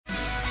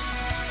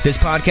This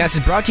podcast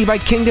is brought to you by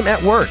Kingdom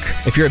at Work.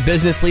 If you're a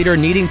business leader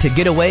needing to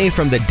get away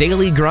from the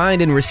daily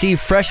grind and receive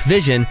fresh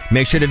vision,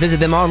 make sure to visit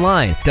them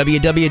online,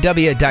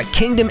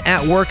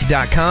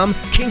 www.kingdomatwork.com,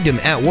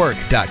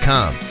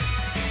 kingdomatwork.com.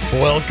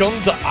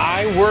 Welcome to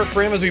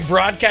iWork4Him as we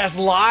broadcast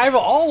live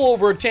all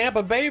over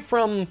Tampa Bay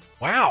from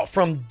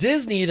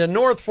Disney to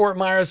North Fort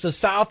Myers to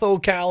South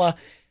Ocala.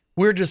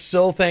 We're just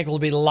so thankful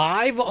to be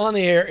live on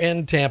the air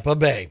in Tampa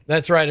Bay.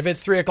 That's right. If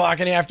it's 3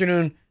 o'clock in the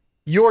afternoon,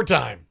 your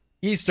time,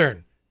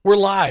 Eastern, we're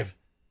live.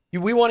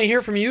 We want to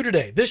hear from you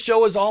today. This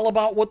show is all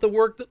about what the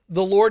work that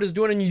the Lord is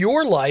doing in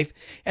your life.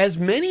 As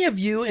many of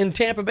you in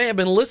Tampa Bay have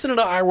been listening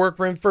to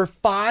iWork4Him for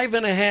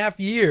 5.5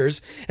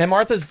 years. And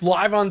Martha's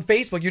live on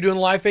Facebook. You're doing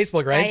live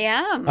Facebook, right? I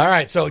am. All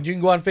right. So you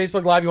can go on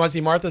Facebook Live. You want to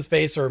see Martha's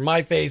face or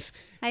my face.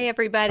 Hi,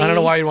 everybody. I don't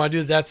know why you want to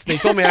do that. They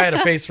told me I had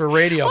a face for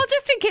radio. Well,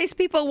 just in case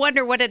people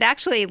wonder what it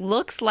actually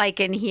looks like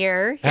in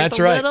here. That's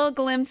right. A little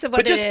glimpse of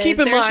what it is. But just keep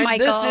in mind,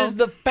 Michael. This is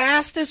the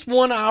fastest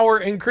 1 hour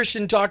in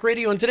Christian talk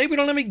radio. And today we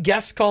don't have any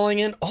guests calling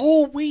in.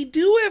 Oh, we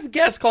do have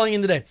guests calling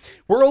in today.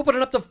 We're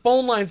opening up the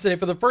phone lines today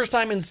for the first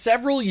time in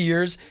several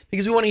years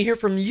because we want to hear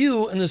from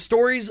you and the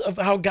stories of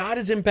how God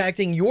is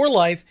impacting your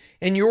life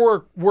and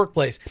your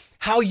workplace.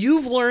 How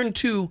you've learned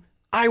to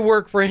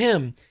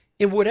iWork4Him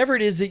in whatever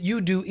it is that you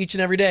do each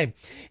and every day.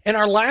 In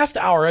our last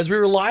hour, as we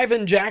were live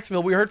in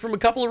Jacksonville, we heard from a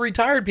couple of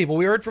retired people.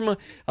 We heard from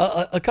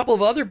a couple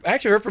of other,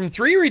 actually heard from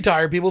 3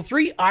 retired people,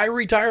 3 I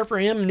Retire for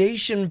Him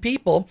Nation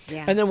people,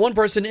 and then 1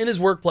 person in his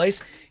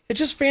workplace. It's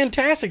just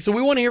fantastic. So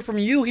we want to hear from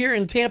you here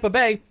in Tampa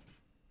Bay.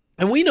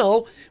 And we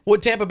know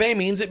what Tampa Bay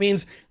means. It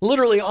means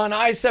literally on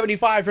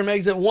I-75 from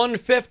exit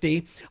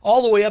 150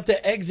 all the way up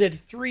to exit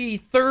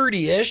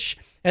 330-ish.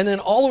 And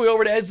then all the way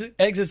over to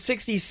exit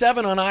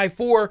 67 on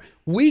I-4,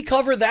 we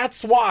cover that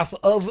swath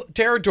of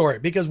territory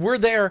because we're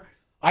there.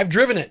 I've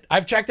driven it.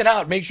 I've checked it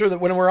out. Make sure that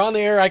when we're on the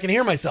air, I can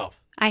hear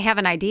myself. I have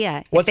an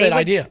idea. What's that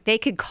idea? They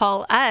could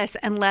call us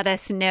and let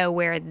us know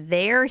where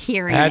they're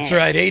hearing That's it.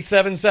 right.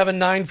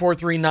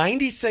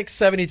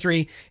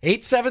 877-943-9673.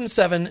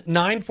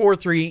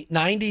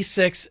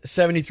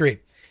 877-943-9673.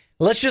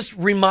 Let's just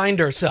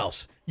remind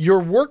ourselves, your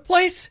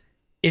workplace,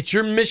 it's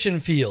your mission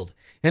field.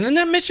 And in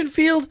that mission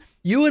field,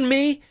 you and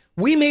me,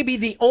 we may be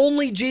the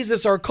only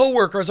Jesus our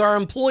coworkers, our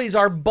employees,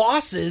 our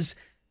bosses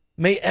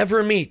may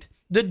ever meet.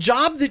 The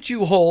job that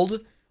you hold,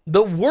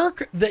 the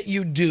work that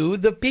you do,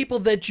 the people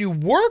that you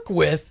work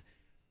with,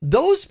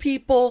 those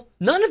people,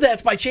 none of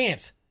that's by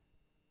chance.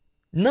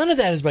 None of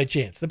that is by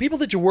chance. The people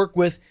that you work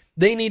with,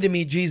 they need to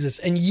meet Jesus.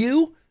 And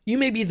you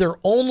may be their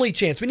only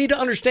chance. We need to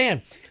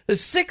understand the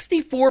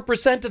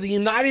 64% of the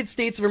United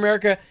States of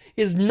America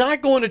is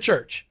not going to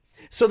church.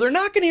 So they're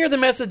not going to hear the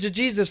message of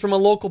Jesus from a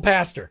local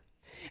pastor.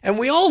 And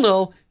we all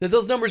know that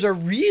those numbers are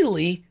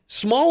really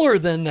smaller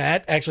than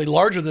that, actually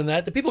larger than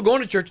that. The people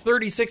going to church,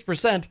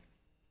 36%.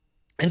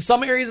 In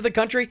some areas of the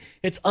country,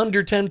 it's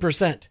under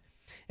 10%.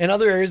 In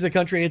other areas of the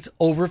country, it's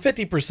over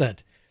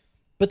 50%.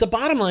 But the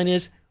bottom line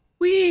is,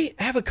 we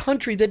have a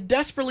country that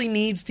desperately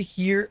needs to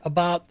hear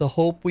about the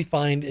hope we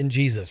find in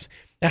Jesus.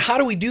 And how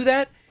do we do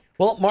that?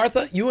 Well,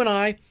 Martha, you and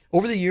I,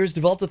 over the years,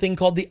 developed a thing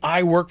called the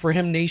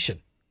iWork4Him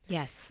Nation.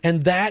 Yes.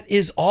 And that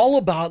is all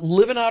about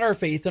living out our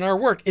faith in our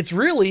work. It's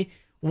really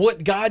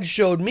what God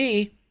showed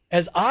me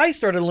as I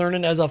started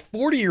learning as a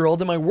 40-year-old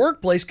that my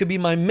workplace could be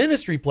my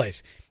ministry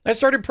place. I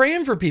started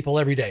praying for people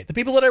every day, the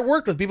people that I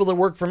worked with, people that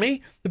worked for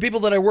me, the people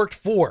that I worked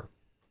for.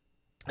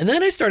 And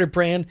then I started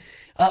praying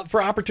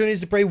for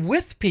opportunities to pray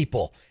with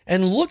people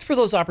and looked for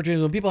those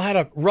opportunities when people had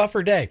a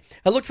rougher day.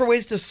 I looked for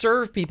ways to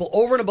serve people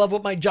over and above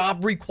what my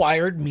job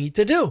required me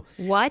to do.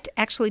 What?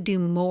 Actually do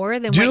more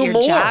than what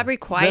your job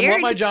required? Than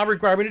what my job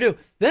required me to do.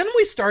 Then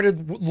we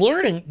started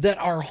learning that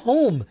our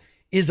home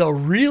is a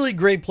really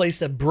great place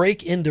to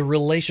break into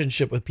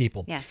relationship with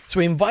people. Yes. So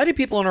we invited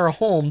people in our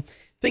home,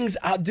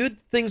 do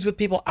things with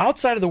people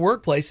outside of the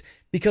workplace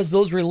because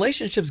those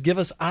relationships give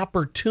us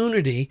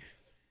opportunity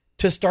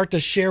to start to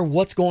share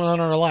what's going on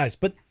in our lives.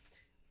 But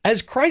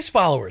as Christ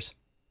followers,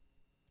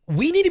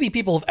 we need to be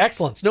people of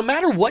excellence. No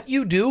matter what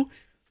you do,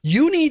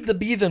 you need to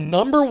be the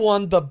number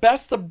one, the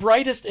best, the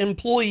brightest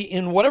employee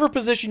in whatever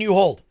position you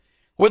hold.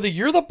 Whether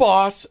you're the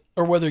boss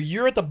or whether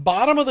you're at the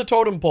bottom of the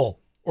totem pole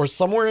or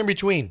somewhere in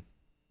between,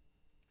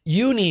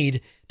 you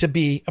need to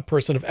be a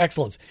person of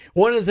excellence.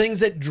 One of the things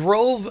that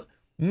drove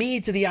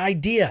me to the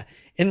idea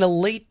in the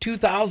late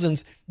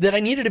 2000s that I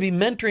needed to be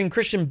mentoring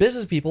Christian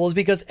business people is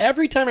because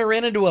every time I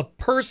ran into a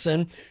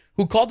person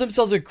who called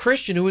themselves a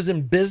Christian who was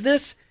in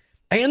business,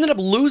 I ended up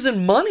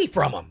losing money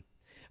from them.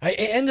 I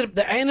ended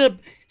up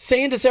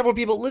saying to several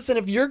people, listen,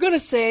 if you're going to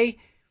say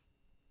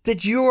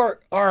that you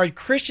are a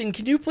Christian,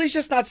 can you please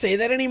just not say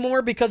that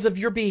anymore because of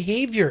your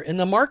behavior in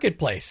the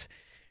marketplace?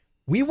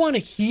 We want to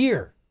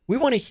hear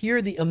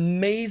the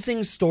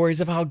amazing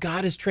stories of how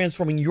God is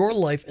transforming your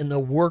life in the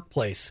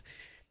workplace.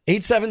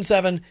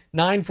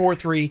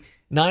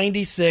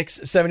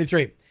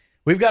 877-943-9673.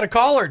 We've got a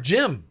caller,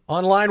 Jim,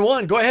 on line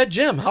 1. Go ahead,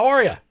 Jim. How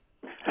are you?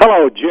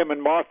 Hello, Jim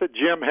and Martha.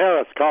 Jim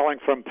Harris calling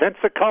from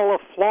Pensacola,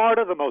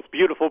 Florida, the most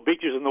beautiful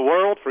beaches in the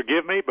world.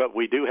 Forgive me, but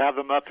we do have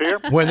them up here.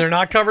 When they're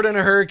not covered in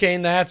a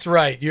hurricane, that's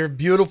right. Your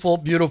beautiful,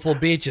 beautiful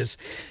beaches.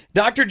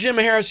 Dr. Jim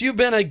Harris, you've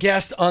been a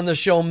guest on the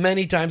show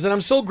many times, and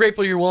I'm so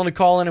grateful you're willing to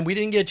call in, and we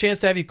didn't get a chance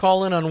to have you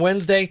call in on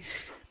Wednesday.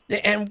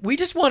 And we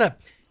just want to,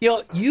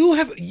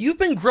 you've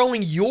been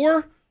growing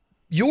your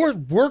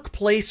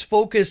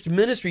workplace-focused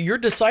ministry, your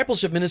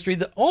discipleship ministry,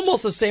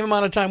 almost the same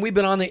amount of time we've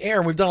been on the air,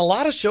 and we've done a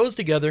lot of shows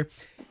together.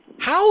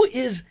 How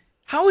is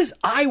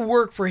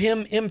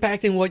iWork4Him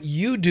impacting what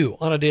you do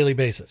on a daily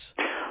basis?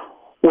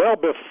 Well,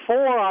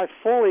 before I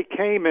fully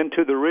came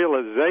into the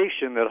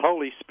realization that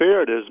Holy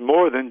Spirit is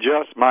more than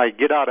just my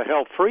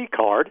get-out-of-hell-free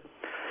card,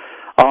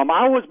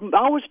 I was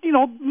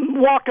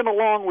walking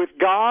along with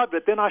God,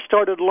 but then I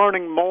started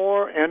learning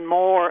more and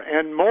more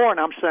and more, and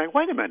I'm saying,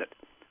 wait a minute,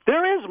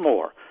 there is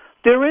more.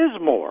 There is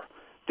more.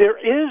 There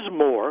is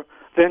more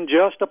than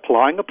just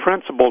applying a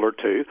principle or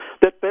two,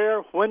 that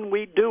when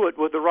we do it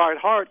with the right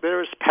heart,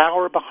 there is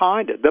power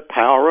behind it, the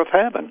power of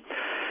heaven.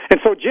 And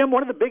so, Jim,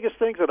 one of the biggest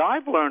things that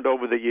I've learned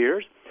over the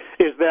years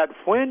is that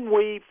when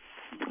we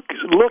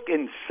look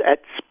at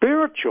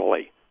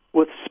spiritually,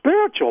 with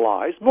spiritual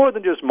eyes, more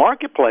than just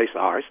marketplace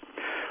eyes,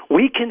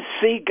 we can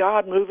see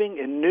God moving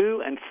in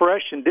new and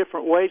fresh and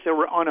different ways that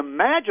were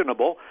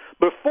unimaginable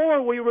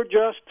before we were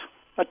just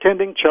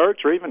attending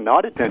church or even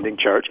not attending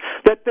church,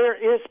 that there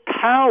is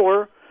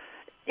power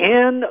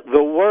in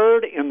the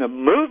Word, in the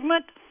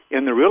movement,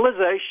 in the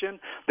realization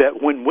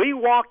that when we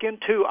walk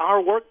into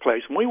our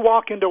workplace, when we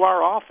walk into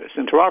our office,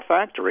 into our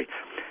factory,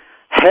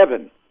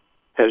 heaven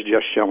has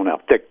just shown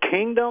up. The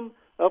kingdom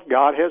of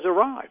God has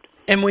arrived.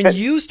 And when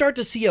you start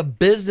to see a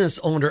business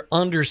owner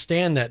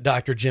understand that,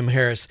 Dr. Jim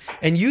Harris,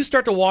 and you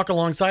start to walk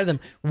alongside them,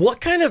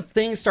 what kind of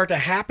things start to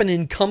happen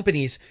in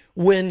companies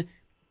when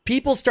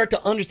people start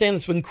to understand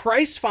this, when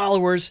Christ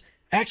followers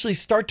actually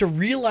start to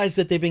realize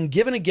that they've been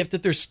given a gift,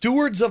 that they're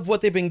stewards of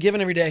what they've been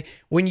given every day?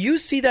 When you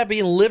see that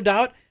being lived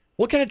out,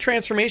 what kind of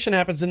transformation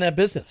happens in that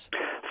business?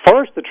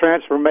 First, the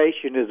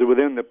transformation is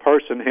within the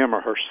person, him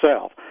or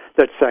herself,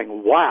 that's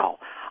saying, wow,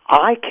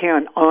 I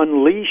can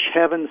unleash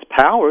heaven's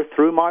power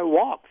through my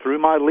walk, through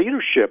my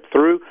leadership,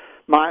 through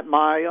my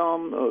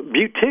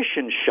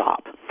beautician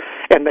shop.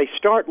 And they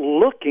start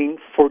looking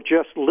for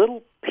just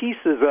little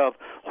pieces of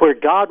where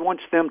God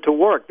wants them to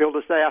work. They'll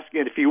just ask,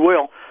 if you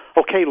will,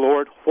 okay,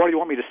 Lord, what do you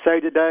want me to say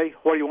today?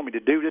 What do you want me to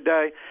do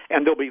today?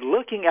 And they'll be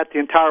looking at the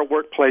entire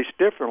workplace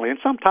differently. And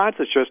sometimes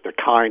it's just a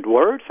kind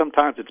word.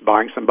 Sometimes it's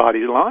buying somebody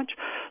lunch.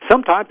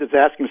 Sometimes it's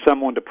asking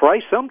someone to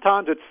pray.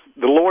 Sometimes it's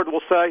the Lord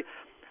will say,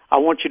 I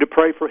want you to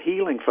pray for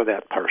healing for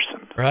that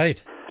person.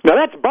 Right. Now,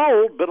 that's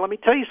bold, but let me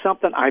tell you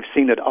something. I've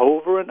seen it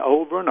over and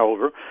over and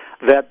over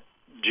that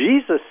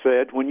Jesus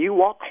said, when you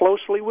walk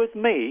closely with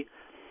me,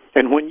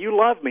 and when you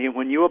love me, and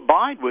when you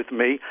abide with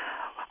me,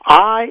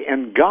 I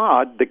and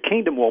God, the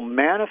kingdom, will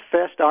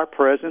manifest our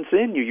presence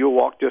in you. You'll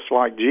walk just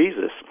like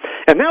Jesus.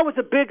 And that was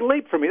a big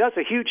leap for me. That's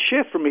a huge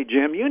shift for me,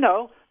 Jim. You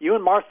know, you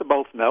and Martha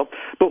both know.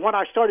 But when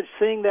I started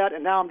seeing that,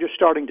 and now I'm just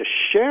starting to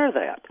share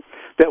that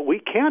we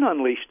can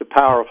unleash the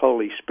power of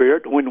Holy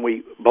Spirit when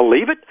we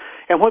believe it,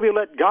 and when we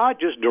let God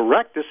just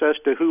direct us as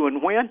to who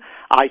and when,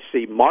 I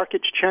see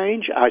markets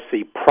change, I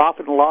see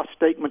profit and loss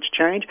statements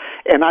change,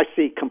 and I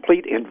see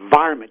complete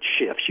environment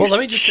shifts. Well, let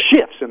me just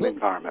shifts in the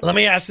environment. Let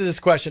me ask you this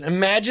question.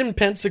 Imagine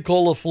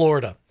Pensacola,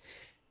 Florida,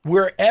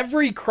 where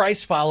every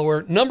Christ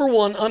follower, number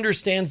one,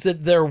 understands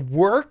that their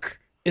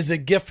work is a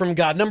gift from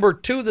God. Number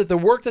two, that the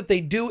work that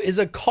they do is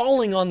a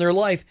calling on their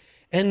life.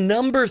 And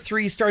number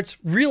three, starts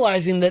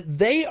realizing that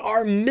they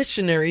are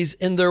missionaries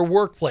in their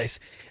workplace.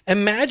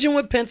 Imagine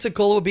what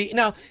Pensacola would be.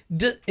 Now,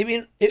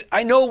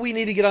 I know we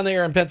need to get on the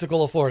air in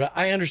Pensacola, Florida.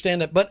 I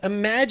understand that. But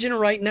imagine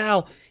right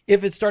now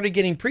if it started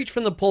getting preached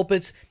from the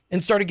pulpits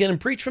and started getting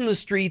preached from the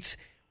streets.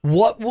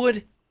 What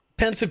would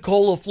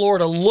Pensacola,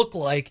 Florida look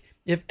like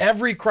if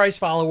every Christ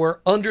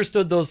follower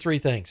understood those three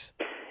things?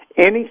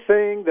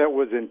 Anything that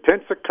was in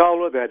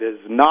Pensacola that is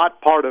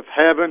not part of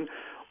heaven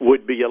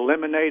would be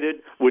eliminated,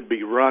 would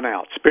be run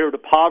out. Spirit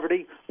of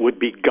poverty would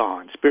be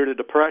gone. Spirit of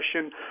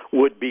depression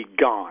would be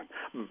gone.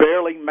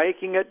 Barely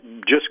making it,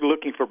 just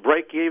looking for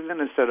break-even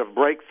instead of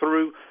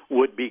breakthrough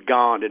would be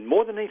gone. And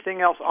more than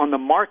anything else, on the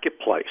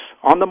marketplace.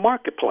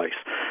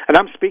 And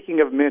I'm speaking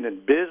of men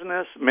in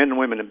business, men and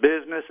women in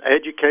business,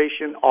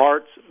 education,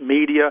 arts,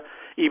 media,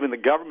 even the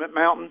government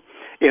mountain.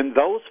 In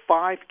those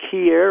 5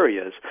 key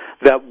areas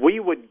that we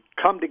would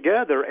come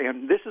together,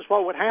 and this is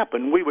what would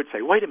happen. We would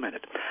say, wait a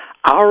minute,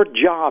 our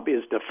job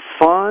is to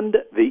fund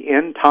the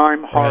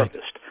end-time harvest.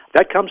 Right.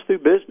 That comes through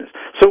business.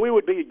 So we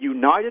would be a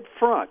united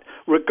front,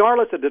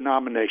 regardless of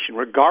denomination,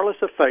 regardless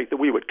of faith, that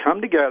we would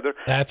come together.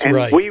 That's and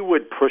right. We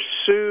would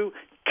pursue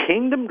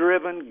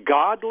kingdom-driven,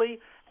 godly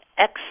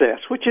excess,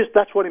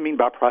 that's what I mean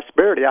by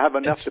prosperity. I have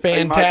enough it's to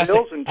fantastic. pay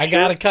my bills. And I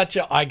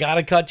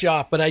gotta cut you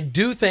off, but I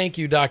do thank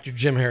you, Dr.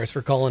 Jim Harris,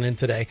 for calling in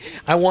today.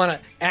 I want to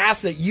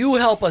ask that you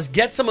help us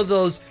get some of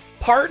those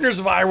partners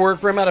of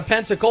iWork4Him out of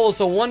Pensacola,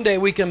 so one day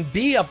we can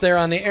be up there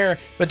on the air.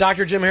 But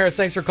Dr. Jim Harris,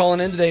 thanks for calling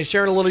in today and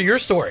sharing a little of your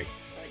story.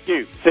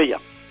 you. See ya.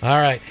 All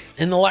right.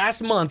 In the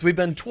last month, we've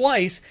been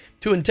twice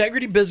to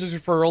Integrity Business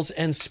Referrals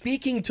and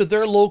speaking to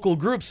their local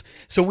groups.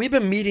 So we've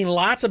been meeting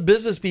lots of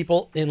business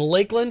people in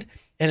Lakeland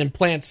and in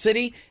Plant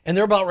City, and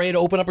they're about ready to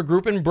open up a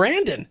group in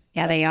Brandon.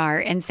 Yeah, they are.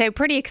 And so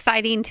pretty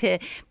exciting to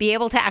be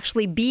able to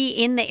actually be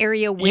in the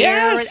area where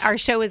Yes. our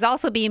show is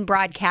also being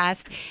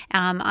broadcast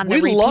on the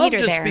We'd repeater love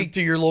to there. speak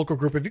to your local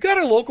group. If you got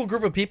a local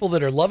group of people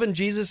that are loving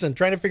Jesus and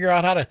trying to figure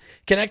out how to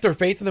connect their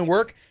faith and their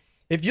work,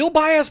 if you'll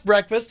buy us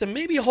breakfast and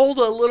maybe hold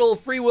a little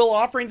free will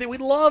offering, then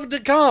we'd love to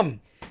come.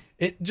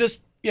 It just,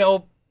 I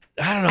don't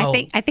know.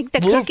 I think the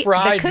Blue cookie,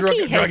 fried the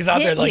cookie drugs out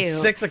there hit at like you.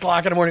 6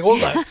 o'clock in the morning.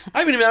 Hold on. I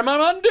haven't even had my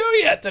Mountain Dew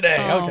yet today.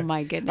 Oh, Okay.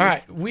 my goodness. All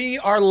right. We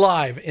are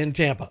live in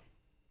Tampa.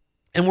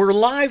 And we're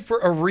live for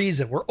a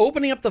reason. We're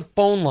opening up the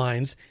phone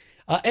lines.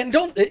 And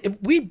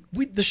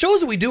the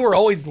shows that we do are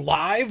always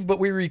live, but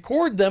we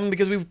record them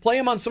because we play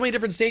them on so many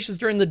different stations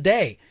during the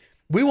day.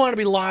 We want to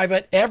be live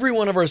at every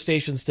one of our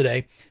stations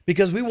today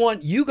because we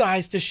want you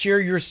guys to share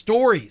your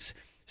stories.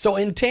 So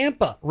in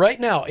Tampa, right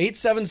now,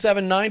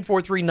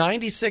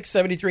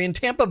 877-943-9673 in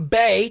Tampa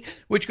Bay,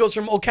 which goes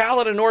from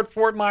Ocala to North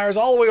Fort Myers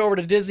all the way over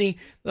to Disney,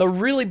 a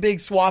really big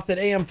swath that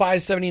AM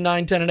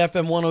 579, 10 and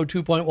FM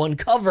 102.1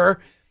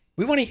 cover.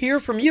 We want to hear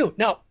from you.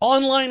 Now,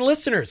 online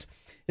listeners,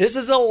 this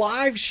is a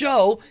live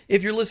show.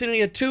 If you're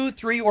listening at 2,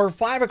 3, or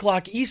 5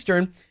 o'clock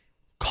Eastern,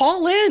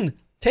 call in.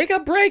 Take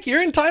a break.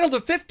 You're entitled to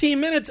 15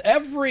 minutes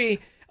every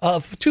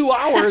 2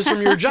 hours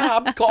from your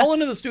job. Call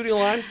into the studio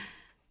line,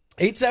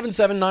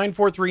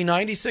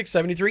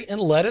 877-943-9673, and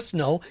let us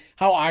know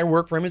how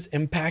iWork4Him is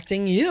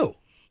impacting you.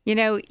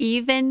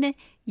 Even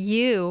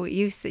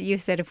you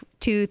said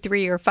 2,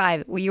 3, or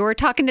 5. Well, you were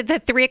talking to the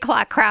 3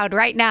 o'clock crowd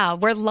right now.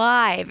 We're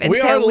live. And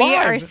We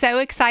are so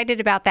excited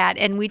about that.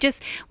 And we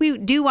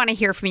do want to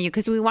hear from you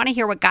because we want to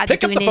hear what God's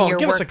Pick up doing the phone. in your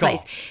Give us a workplace.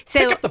 call. So,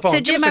 Pick up the phone. so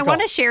Give Jim, us a I want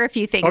call. to share a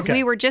few things. Okay.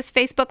 We were just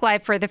Facebook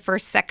Live for the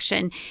first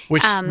section.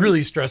 Which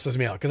really stresses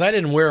me out because I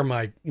didn't wear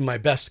my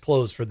best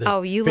clothes for the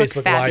Oh, you Facebook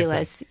look Live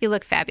fabulous. thing. You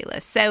look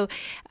fabulous. So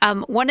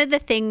one of the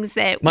things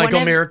that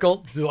Michael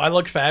Miracle. Do I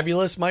look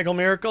fabulous, Michael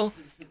Miracle?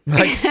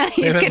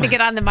 He's going to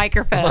get on the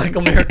microphone.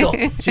 Michael Miracle.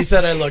 She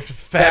said I looked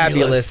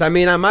fabulous. I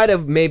mean, I might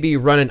have maybe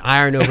run an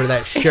iron over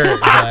that shirt,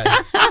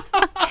 but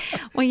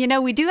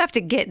Well, we do have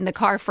to get in the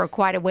car for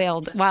quite a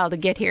while to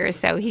get here,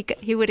 so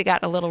he would have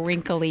got a little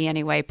wrinkly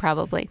anyway,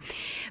 probably.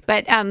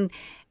 But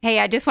hey,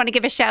 I just want to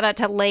give a shout out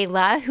to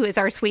Layla, who is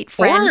our sweet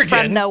friend Oregon.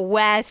 from the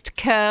West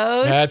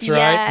Coast. That's right.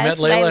 Yes,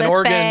 Met Layla in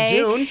Oregon in Faye.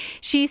 June.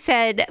 She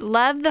said,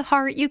 "Love the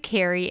heart you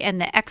carry and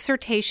the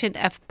exhortation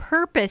of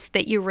purpose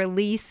that you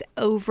release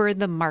over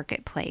the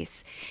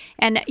marketplace."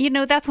 And,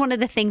 that's one of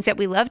the things that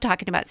we love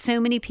talking about. So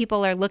many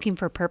people are looking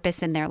for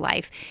purpose in their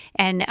life.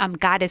 And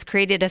God has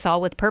created us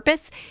all with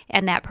purpose.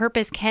 And that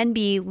purpose can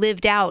be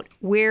lived out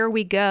where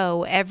we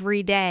go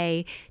every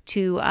day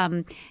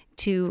to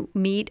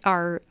meet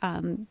our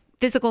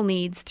physical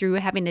needs through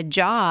having a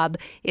job.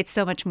 It's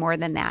so much more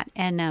than that.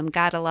 And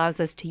God allows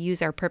us to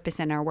use our purpose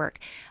in our work.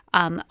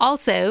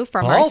 Also,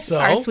 from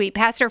our sweet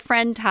pastor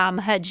friend, Tom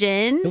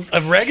Hudgens. A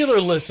regular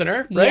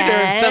listener right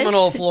there in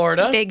Seminole,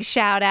 Florida. Big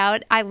shout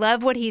out. I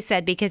love what he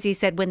said because he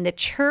said, when the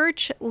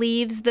church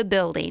leaves the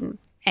building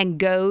and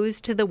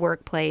goes to the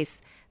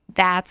workplace,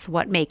 that's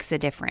what makes a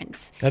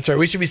difference. That's right.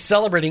 We should be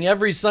celebrating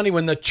every Sunday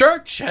when the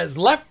church has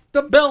left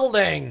the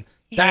building.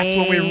 That's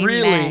when we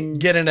really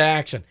get into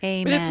action.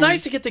 Amen. But it's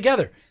nice to get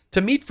together,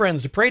 to meet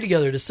friends, to pray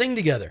together, to sing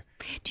together.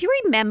 Do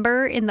you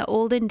remember in the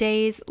olden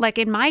days, like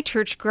in my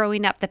church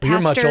growing up, the pastor...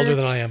 You're much older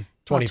than I am.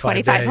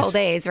 25 days. whole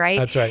days, right?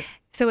 That's right.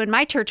 So in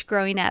my church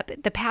growing up,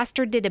 the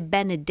pastor did a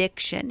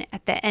benediction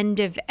at the end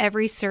of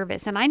every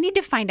service. And I need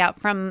to find out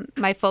from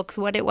my folks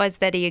what it was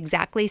that he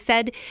exactly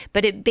said.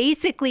 But it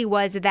basically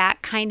was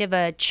that kind of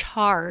a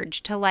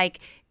charge to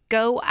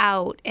go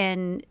out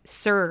and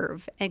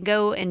serve and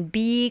go and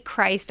be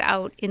Christ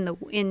out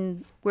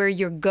in where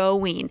you're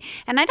going.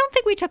 And I don't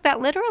think we took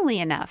that literally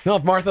enough. No,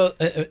 if Martha,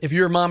 if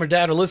your mom or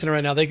dad are listening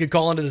right now, they could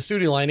call into the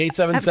studio line,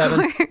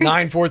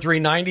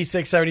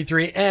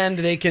 877-943-9673, and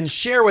they can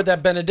share what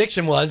that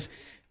benediction was.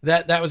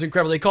 That was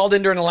incredible. They called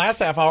in during the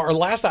last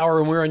hour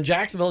when we were in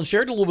Jacksonville and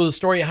shared a little bit of the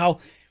story of how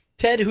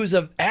Ted, who's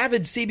an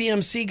avid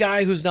CBMC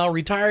guy who's now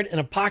retired and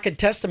a Pocket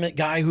Testament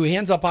guy who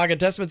hands out Pocket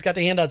Testaments, got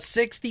to hand out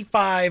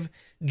 65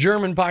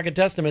 German Pocket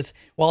Testaments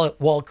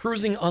while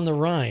cruising on the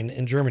Rhine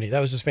in Germany.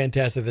 That was just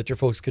fantastic that your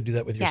folks could do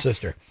that with your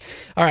sister.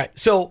 All right,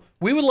 so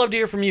we would love to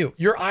hear from you,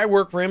 your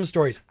iWork4Him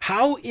stories.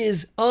 How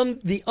is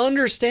the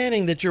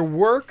understanding that your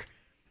work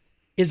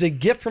is a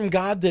gift from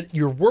God, that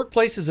your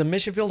workplace is a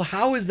mission field,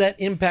 how is that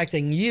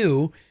impacting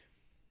you?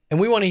 And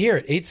we want to hear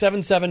it.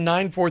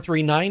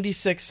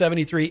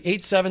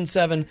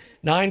 877-943-9673.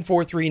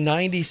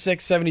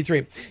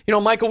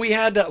 877-943-9673. Michael, we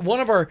had one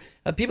of our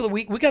people that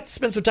we got to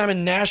spend some time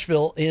in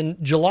Nashville in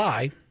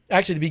July,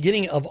 actually the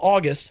beginning of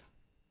August.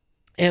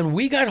 And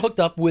we got hooked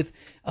up with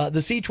the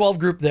C12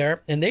 group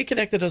there, and they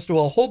connected us to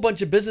a whole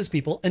bunch of business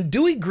people. And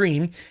Dewey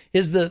Green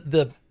is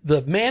the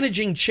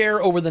managing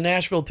chair over the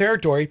Nashville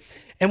territory.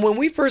 And when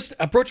we first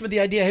approached him with the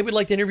idea, hey, we'd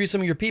like to interview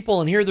some of your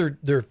people and hear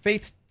their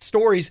faith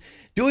stories,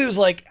 Dewey was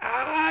like,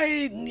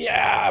 why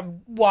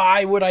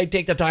would I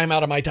take the time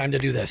out of my time to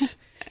do this?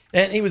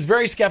 And he was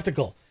very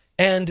skeptical.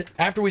 And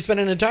after we spent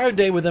an entire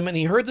day with him and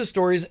he heard the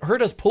stories,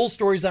 heard us pull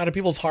stories out of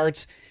people's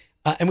hearts,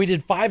 and we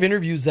did 5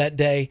 interviews that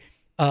day,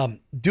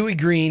 Dewey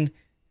Green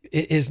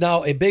is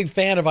now a big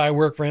fan of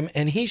iWork4Him,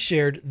 and he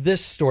shared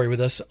this story with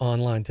us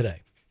online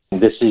today.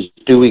 This is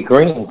Dewey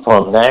Green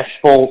from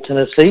Nashville,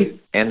 Tennessee,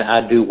 and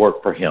I do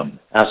work for him.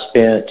 I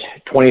spent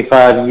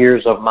 25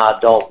 years of my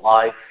adult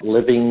life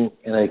living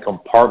in a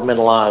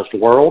compartmentalized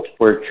world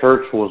where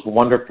church was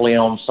wonderfully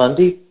on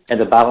Sunday, and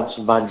the balance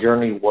of my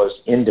journey was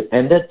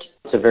independent.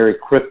 It's a very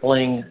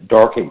crippling,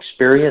 dark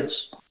experience.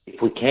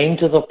 If we came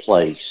to the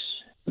place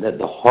that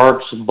the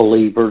hearts of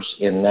believers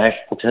in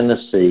Nashville,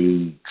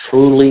 Tennessee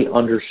truly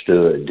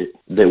understood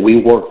that we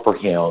work for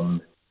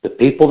him, the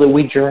people that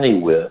we journey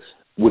with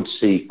would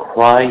see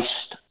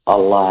Christ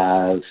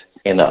alive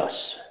in us.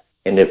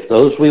 And if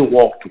those we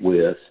walked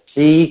with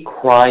see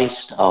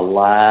Christ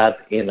alive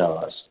in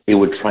us, it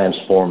would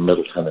transform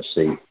Middle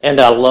Tennessee. And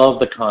I love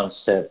the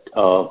concept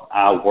of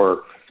I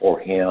work for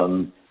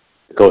him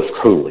because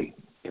truly,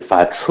 if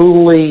I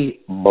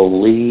truly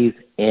believe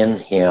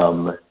in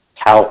him,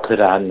 how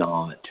could I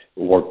not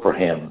work for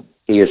him?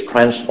 He is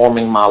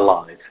transforming my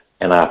life,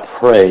 and I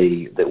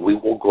pray that we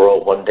will grow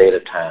one day at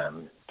a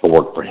time to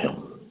work for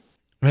him.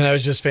 Man, that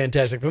was just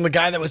fantastic. From the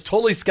guy that was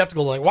totally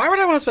skeptical, like, why would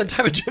I want to spend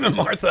time with Jim and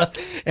Martha?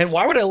 And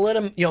why would I let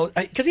him,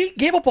 because he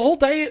gave up a whole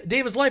day of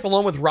his life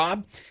along with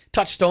Rob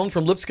Touchstone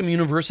from Lipscomb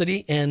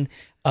University and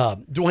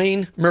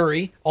Dwayne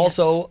Murray,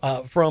 also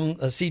from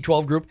a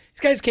C12 group.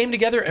 These guys came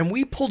together and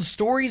we pulled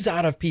stories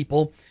out of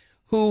people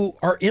who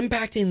are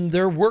impacting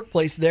their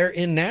workplace there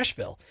in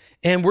Nashville.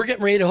 And we're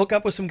getting ready to hook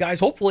up with some guys,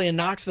 hopefully in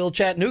Knoxville,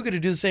 Chattanooga, to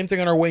do the same thing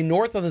on our way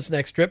north on this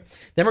next trip.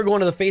 Then we're going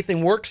to the Faith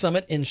and Work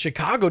Summit in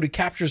Chicago to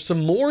capture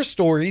some more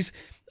stories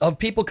of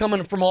people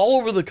coming from all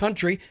over the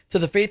country to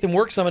the Faith and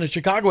Work Summit in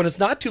Chicago. And it's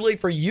not too late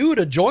for you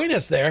to join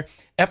us there,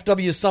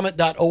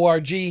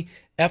 fwsummit.org,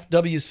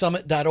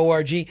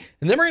 fwsummit.org.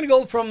 And then we're going to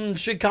go from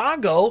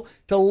Chicago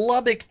to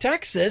Lubbock,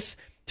 Texas,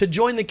 to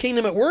join the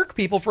Kingdom at Work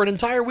people for an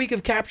entire week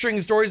of capturing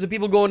stories of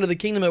people going to the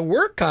Kingdom at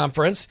Work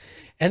conference.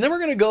 And then we're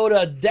going to go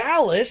to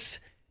Dallas,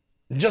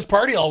 just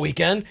party all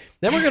weekend.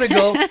 Then we're going to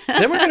go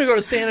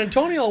to San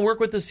Antonio and work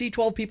with the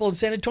C12 people in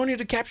San Antonio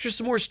to capture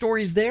some more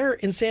stories there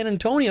in San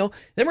Antonio.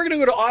 Then we're going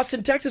to go to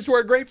Austin, Texas to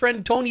our great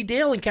friend Tony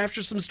Dale and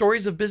capture some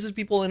stories of business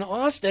people in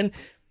Austin.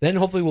 Then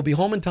hopefully we'll be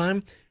home in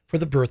time for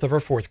the birth of our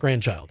 4th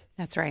grandchild.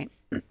 That's right.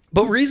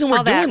 But reason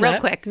we're doing that, real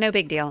quick, no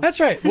big deal. That's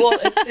right. Well,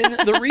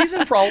 and the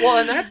reason for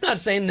and that's not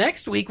saying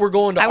next week we're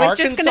going to Arkansas. I was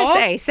just going to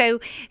say,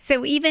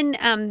 so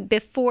even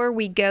before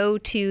we go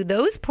to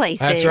those places.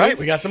 That's right.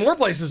 We got some more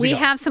places to go. We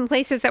have some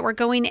places that we're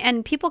going,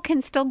 and people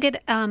can still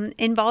get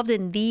involved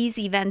in these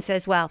events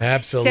as well.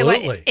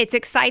 Absolutely. So it's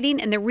exciting,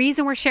 and the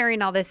reason we're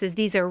sharing all this is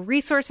these are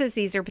resources,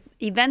 these are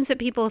events that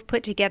people have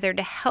put together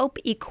to help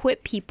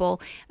equip people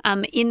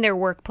in their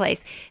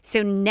workplace.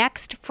 So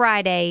next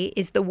Friday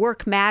is the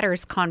Work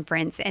Matters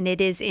Conference, and it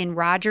is in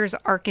Rogers,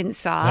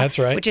 Arkansas. That's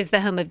right. Which is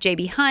the home of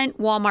J.B. Hunt,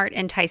 Walmart,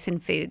 and Tyson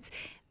Foods.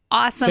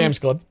 Awesome. Sam's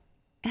Club.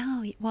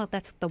 Oh, well,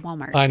 that's the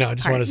Walmart. I know. I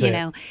just want to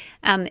say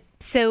it.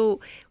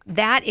 So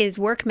that is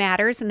Work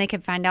Matters, and they can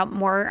find out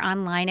more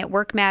online at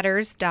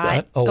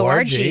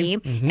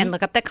workmatters.org and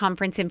look up the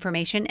conference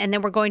information. And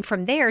then we're going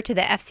from there to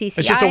the FCCI.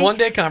 It's just a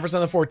one-day conference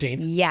on the 14th.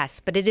 Yes,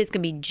 but it is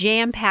going to be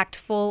jam-packed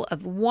full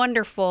of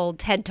wonderful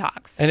TED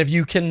Talks. And if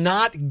you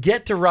cannot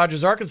get to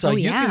Rogers, Arkansas,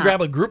 you can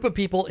grab a group of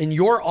people in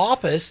your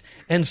office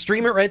and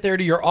stream it right there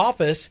to your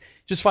office.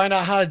 Just find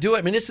out how to do it.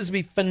 I mean, this is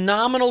going to be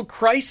phenomenal,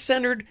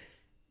 Christ-centered,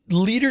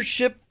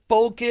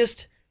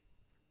 leadership-focused,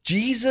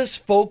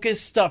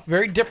 Jesus-focused stuff.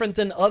 Very different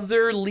than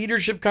other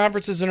leadership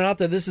conferences that are out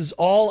there. This is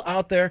all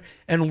out there,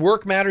 and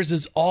Work Matters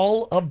is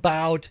all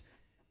about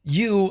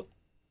you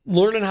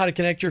learning how to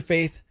connect your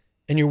faith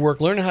and your work,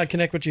 learning how to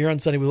connect what you hear on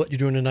Sunday with what you're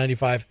doing in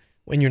 95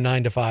 when you're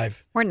 9 to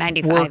 5. Or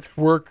 95.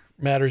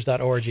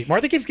 Workmatters.org.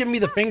 Martha keeps giving me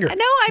the finger.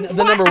 No,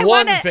 the number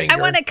one finger. I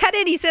want to cut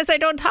it. He says I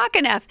don't talk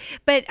enough.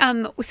 But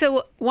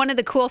so one of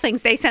the cool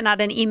things, they sent out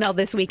an email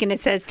this week and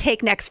it says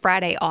take next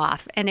Friday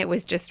off. And it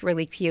was just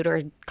really cute,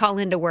 or call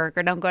into work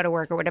or don't go to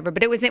work or whatever.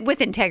 But it was with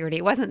integrity.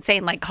 It wasn't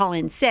saying like call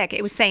in sick.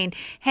 It was saying,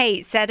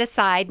 hey, set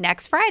aside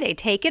next Friday,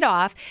 take it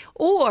off.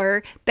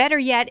 Or better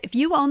yet, if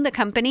you own the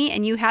company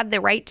and you have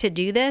the right to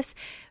do this,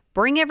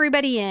 bring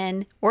everybody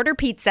in, order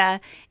pizza,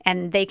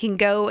 and they can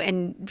go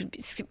and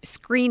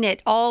screen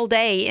it all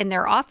day in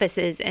their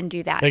offices and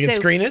do that. They can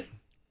screen it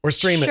or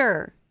stream it?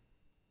 Sure.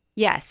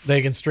 Yes.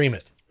 They can stream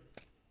it.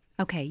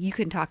 Okay, you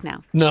can talk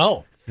now.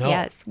 No.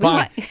 Yes. We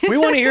want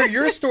to hear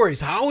your stories.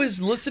 How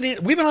is listening?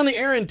 We've been on the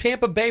air in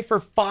Tampa Bay for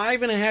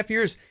 5.5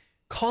 years.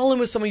 Call in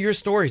with some of your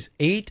stories.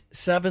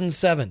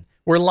 877.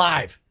 We're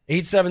live.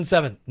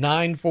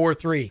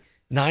 877-943.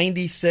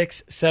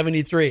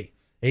 9673.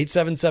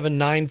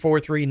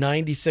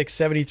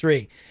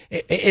 877-943-9673.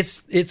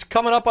 It's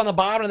coming up on the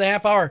bottom of the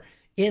half hour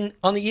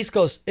on the East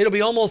Coast. It'll be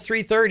almost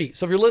 3:30.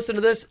 So if you're listening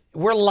to this,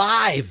 we're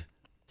live.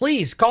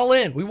 Please call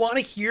in. We want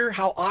to hear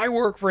how I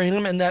work for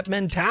him and that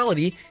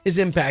mentality is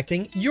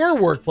impacting your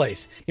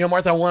workplace. You know,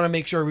 Martha, I want to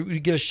make sure we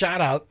give a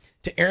shout out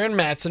to Aaron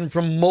Matson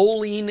from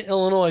Moline,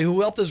 Illinois, who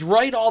helped us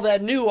write all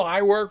that new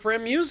I Work for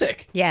Him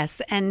music.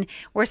 Yes, and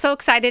we're so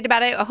excited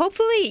about it.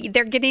 Hopefully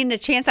they're getting a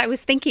chance. I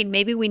was thinking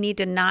maybe we need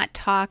to not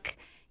talk,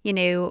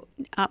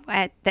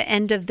 at the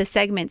end of the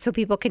segment so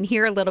people can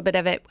hear a little bit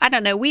of it. I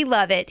don't know. We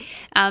love it.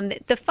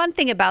 The fun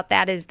thing about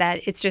that is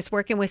that it's just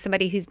working with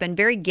somebody who's been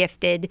very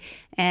gifted,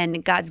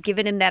 and God's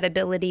given him that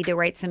ability to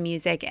write some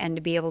music and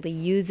to be able to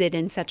use it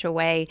in such a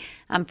way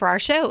for our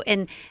show.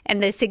 And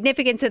the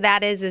significance of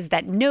that is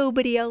that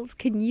nobody else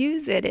can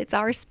use it. It's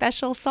our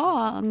special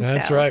song.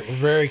 That's right. We're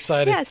very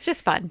excited. Yeah, it's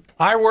just fun.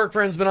 I Work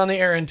for Him's been on the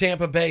air in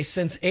Tampa Bay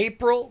since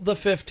April the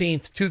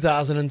 15th,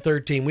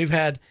 2013. We've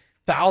had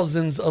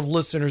thousands of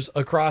listeners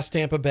across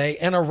Tampa Bay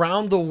and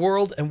around the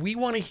world, and we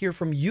want to hear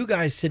from you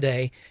guys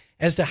today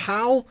as to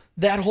how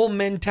that whole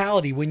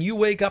mentality, when you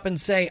wake up and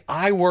say,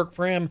 I work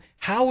for him,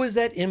 how is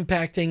that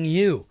impacting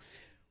you?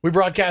 We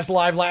broadcast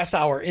live last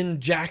hour in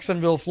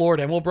Jacksonville,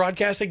 Florida, and we'll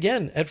broadcast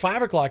again at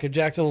 5 o'clock in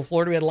Jacksonville,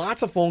 Florida. We had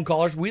lots of phone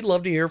callers. We'd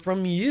love to hear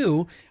from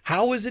you.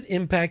 How is it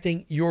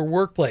impacting your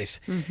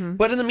workplace? Mm-hmm.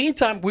 But in the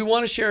meantime, we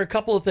want to share a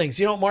couple of things.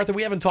 You know, Martha,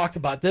 we haven't talked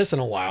about this in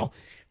a while.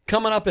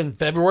 Coming up in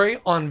February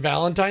on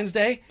Valentine's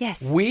Day,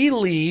 yes, we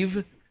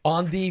leave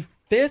on the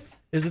 5th.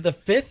 Is it the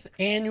 5th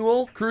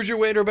annual Cruise Your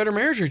Way to a Better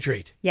Marriage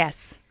Retreat?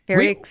 Yes,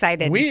 very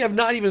excited. We have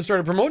not even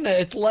started promoting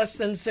it. It's less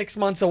than 6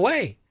 months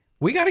away.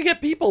 We got to get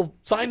people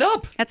signed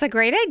up. That's a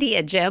great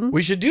idea, Jim.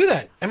 We should do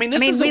that.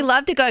 We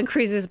love to go on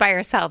cruises by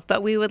ourselves,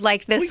 but we would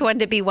like this one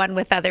to be one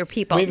with other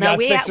people. We've got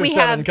 6 or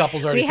 7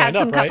 couples already signed up, We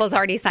have some couples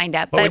already signed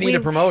up. But we need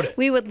to promote it.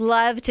 We would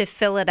love to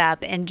fill it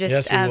up and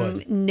just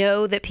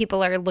know that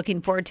people are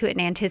looking forward to it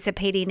and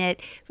anticipating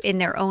it in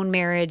their own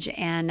marriage,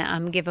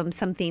 and give them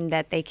something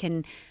that they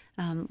can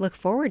look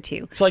forward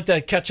to. It's like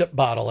that ketchup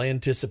bottle,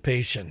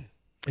 anticipation.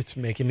 It's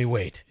making me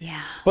wait.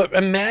 Yeah. But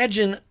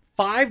imagine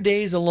 5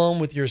 days alone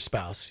with your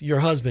spouse, your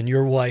husband,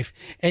 your wife,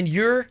 and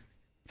you're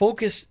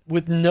focused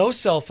with no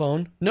cell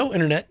phone, no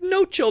internet,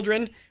 no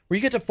children, where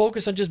you get to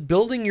focus on just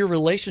building your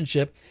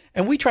relationship.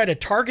 And we try to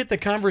target the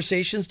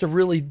conversations to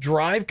really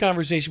drive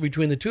conversation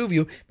between the two of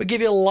you, but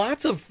give you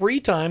lots of free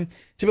time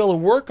to be able to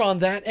work on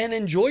that and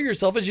enjoy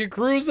yourself as you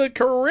cruise the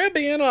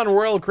Caribbean on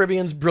Royal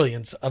Caribbean's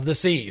Brilliance of the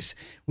Seas.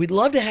 We'd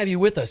love to have you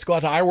with us. Go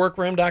out to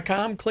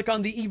iWork4Him.com, click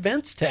on the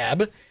Events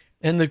tab,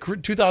 and the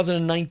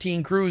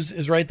 2019 cruise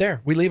is right there.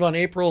 We leave on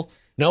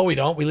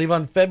we leave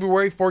on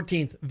February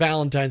 14th,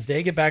 Valentine's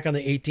Day. Get back on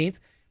the 18th.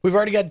 We've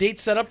already got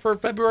dates set up for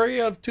February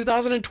of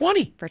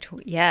 2020.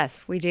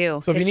 Yes, we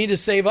do. So if you need to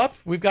save up,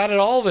 we've got it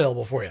all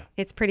available for you.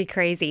 It's pretty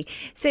crazy.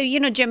 So,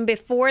 Jim,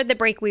 before the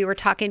break, we were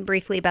talking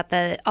briefly about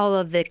all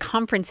of the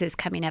conferences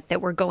coming up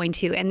that we're going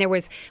to, and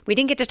we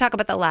didn't get to talk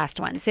about the last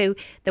one. So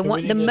the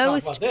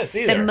most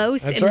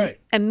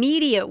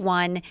immediate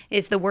one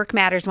is the Work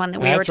Matters one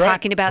that we were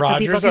talking about. Rogers, so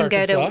people can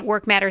Arkansas. go to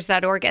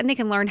workmatters.org and they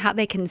can learn how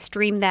they can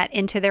stream that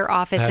into their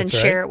office and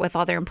share it with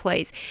all their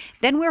employees.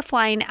 Then we're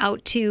flying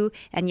out to,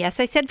 and yes,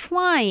 I said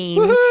flying.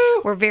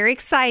 Woohoo! We're very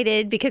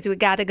excited because we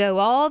got to go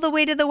all the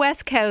way to the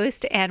West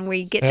Coast and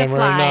we get to fly.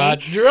 We're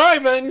not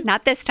driving.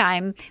 Not this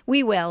time.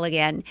 We will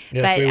again.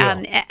 Yes, we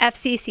will.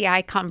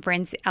 FCCI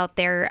conference out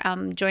there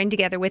joined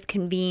together with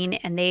Convene,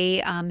 and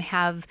they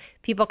have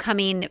people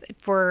coming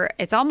for,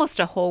 it's almost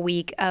a whole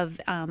week of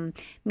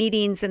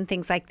meetings and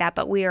things like that.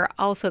 But we are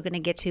also going to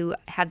get to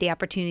have the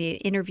opportunity to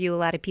interview a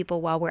lot of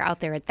people while we're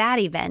out there at that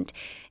event.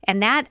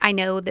 And that, I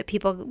know that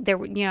people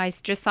there, I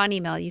just saw an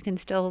email, you can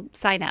still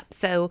sign up.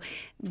 So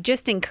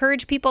just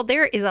encourage people.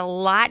 There is a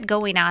lot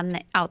going on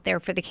out there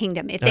for the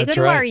kingdom. If they go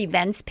to our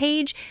events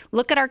page,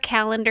 look at our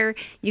calendar,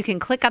 you can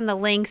click on the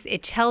links.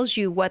 It tells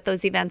you what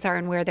those events are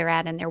and where they're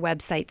at in their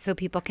website, so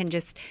people can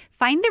just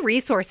find the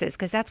resources,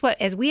 because that's what,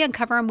 as we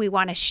uncover them, we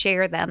want to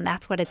share them.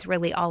 That's what it's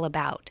really all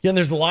about. Yeah, and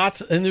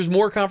there's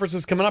more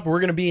conferences coming up. We're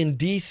going to be in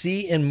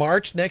D.C. in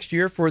March next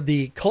year for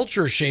the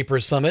Culture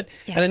Shapers Summit.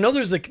 Yes. And I know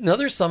there's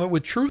another summit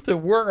with Truth at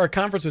Work, or a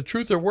conference with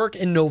Truth at Work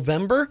in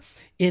November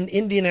in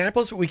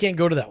Indianapolis, but we can't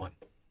go to that one.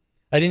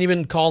 I didn't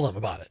even call them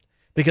about it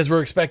because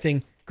we're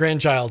expecting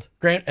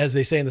as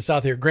they say in the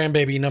South here,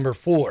 grandbaby number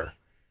 4.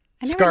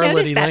 I never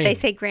noticed that. They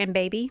say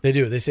grandbaby. They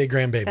do. They say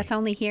grandbaby. That's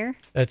only here?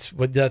 That's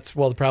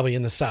probably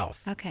in the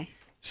South. Okay.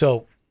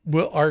 So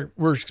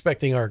we're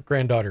expecting our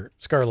granddaughter,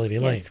 Scar Lady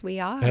Lane. Yes, we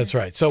are. That's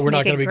right. So we're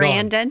not going to be gone.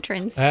 Grand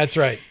entrance. That's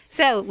right.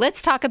 So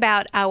let's talk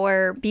about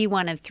our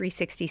B1 of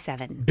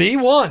 367.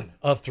 B1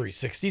 of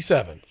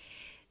 367.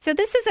 So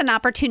this is an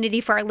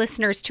opportunity for our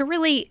listeners to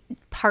really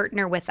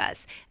partner with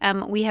us.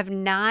 We have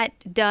not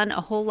done a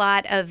whole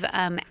lot of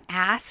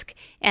ask,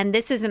 and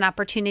this is an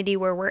opportunity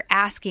where we're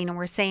asking and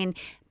we're saying,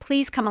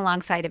 please come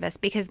alongside of us,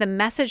 because the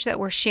message that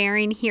we're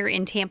sharing here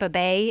in Tampa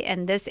Bay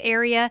and this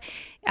area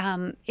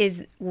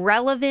is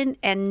relevant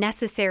and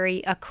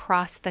necessary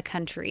across the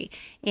country.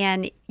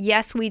 And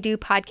yes, we do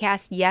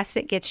podcasts. Yes,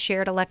 it gets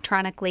shared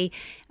electronically,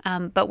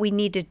 but we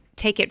need to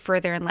take it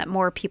further and let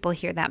more people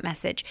hear that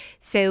message.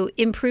 So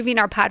improving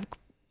our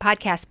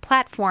podcast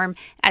platform,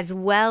 as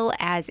well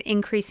as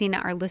increasing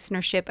our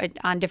listenership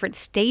on different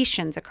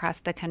stations across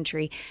the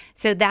country.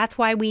 So that's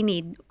why we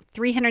need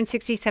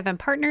 367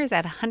 partners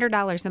at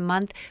 $100 a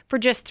month for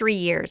just 3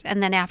 years.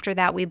 And then after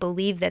that, we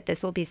believe that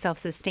this will be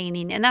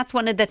self-sustaining. And that's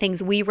one of the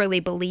things we really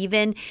believe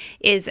in,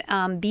 is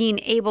being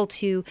able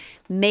to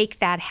make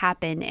that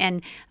happen.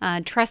 And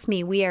trust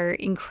me, we are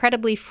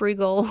incredibly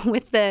frugal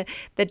with the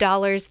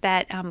dollars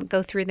that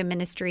go through the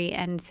ministry.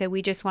 And so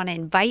we just want to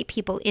invite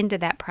people into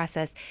that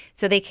process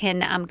so they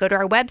can go to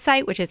our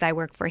website, which is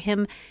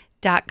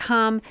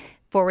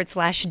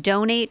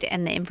iWork4Him.com/donate.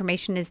 And the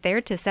information is there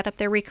to set up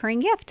their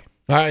recurring gift.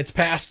 All right, it's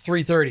past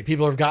 3:30.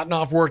 People have gotten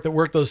off work that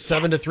work those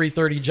 7 to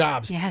 3:30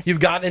 jobs. Yes. You've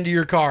gotten into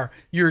your car.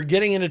 You're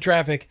getting into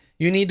traffic.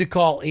 You need to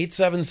call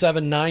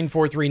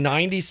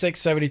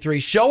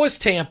 877-943-9673. Show us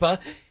Tampa.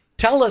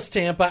 Tell us,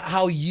 Tampa,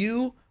 how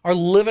you are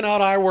living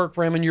out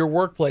iWork4Him in your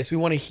workplace. We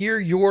want to hear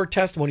your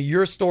testimony,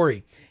 your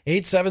story.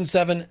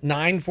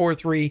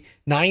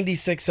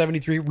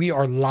 877-943-9673. We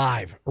are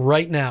live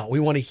right now. We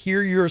want to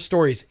hear your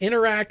stories.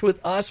 Interact with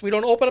us. We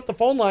don't open up the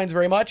phone lines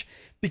very much,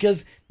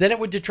 because then it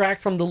would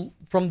detract from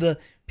the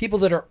people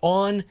that are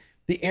on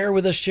the air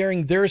with us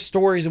sharing their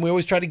stories. And we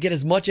always try to get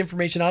as much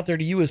information out there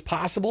to you as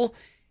possible.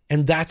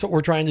 And that's what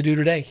we're trying to do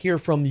today. Hear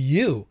from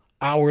you,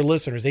 our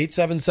listeners.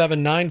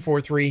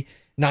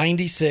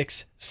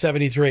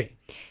 877-943-9673.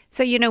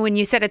 So, when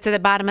you said it's at the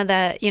bottom of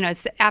the,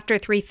 it's after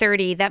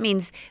 3:30, that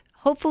means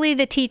hopefully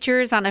the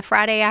teachers on a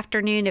Friday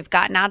afternoon have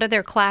gotten out of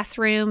their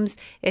classrooms.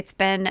 It's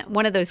been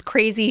one of those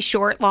crazy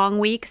short, long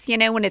weeks,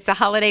 when it's a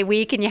holiday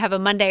week and you have a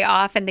Monday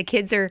off and the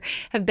kids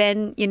have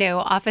been,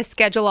 off a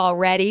schedule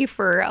already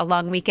for a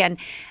long weekend.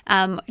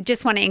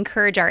 Just want to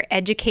encourage our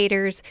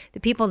educators, the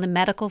people in the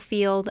medical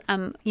field.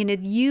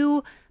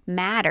 You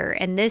matter,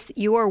 and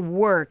your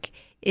work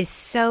is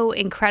so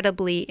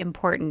incredibly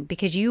important,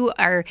 because you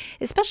are,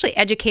 especially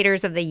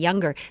educators of the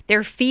younger,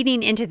 they're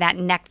feeding into that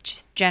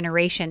next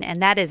generation.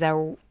 And that is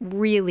a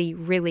really,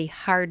 really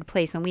hard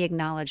place. And we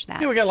acknowledge that.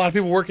 Yeah, we got a lot of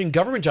people working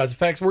government jobs. In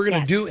fact, we're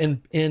going to Yes.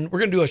 we're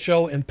going to do a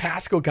show in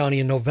Pasco County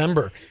in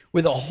November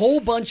with a whole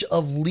bunch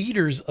of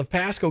leaders of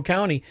Pasco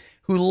County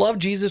who love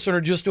Jesus and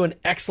are just doing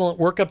excellent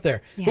work up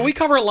there. Yeah. But we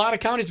cover a lot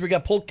of counties. We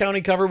got Polk County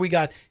covered. We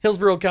got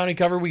Hillsborough County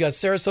covered. We got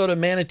Sarasota,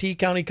 Manatee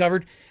County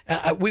covered.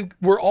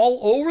 We're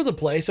all over the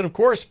place. And of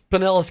course,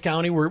 Pinellas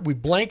County, we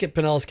blanket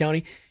Pinellas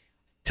County.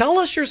 Tell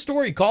us your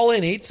story. Call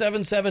in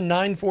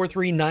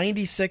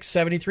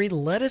 877-943-9673.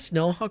 Let us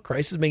know how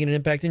Christ is making an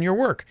impact in your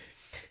work.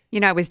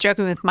 I was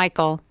joking with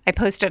Michael. I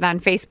posted on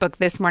Facebook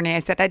this morning. I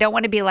said, I don't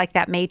want to be like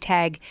that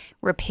Maytag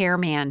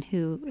repairman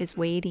who is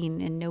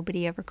waiting and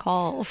nobody ever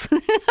calls.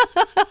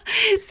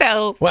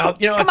 So, well,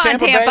 come on,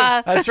 Tampa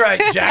Tampa. Bay, that's right.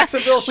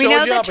 Jacksonville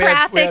showed you up.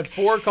 We had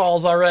 4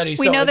 calls already.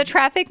 We know the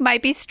traffic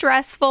might be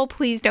stressful.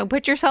 Please don't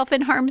put yourself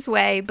in harm's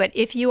way. But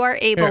if you are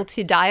able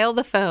to dial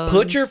the phone.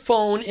 Put your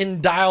phone in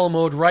dial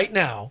mode right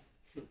now.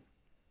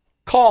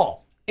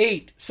 Call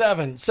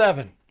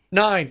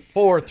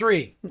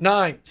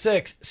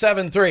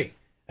 877-943-9673.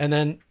 And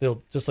then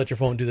they'll just let your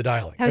phone do the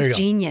dialing. That was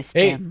genius,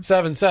 Jim.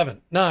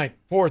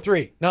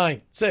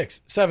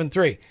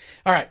 877-943-9673.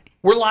 All right.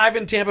 We're live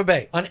in Tampa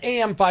Bay on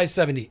AM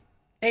 570,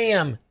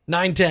 AM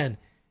 910,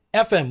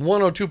 FM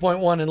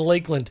 102.1 in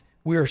Lakeland.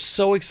 We are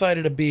so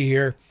excited to be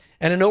here.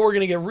 And I know we're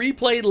going to get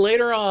replayed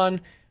later on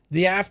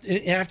the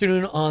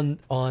afternoon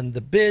on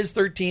the Biz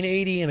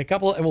 1380 and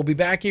we'll be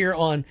back here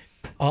on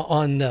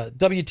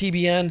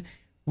WTBN.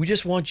 We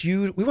just want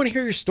we want to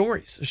hear your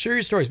stories. Share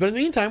your stories. But in the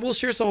meantime, we'll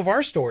share some of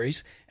our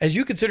stories as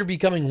you consider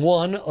becoming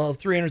one of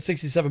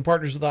 367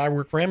 partners with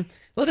iWork4Him.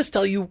 Let us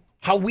tell you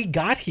how we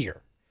got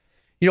here.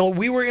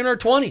 We were in our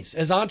 20s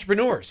as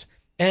entrepreneurs,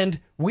 and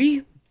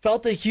we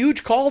felt a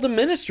huge call to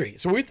ministry.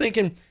 So we're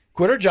thinking,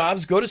 quit our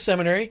jobs, go to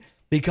seminary,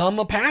 become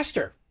a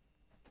pastor.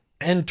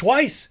 And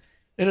twice,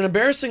 in an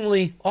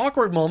embarrassingly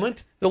awkward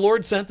moment, the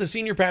Lord sent the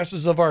senior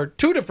pastors of our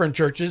 2 different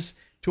churches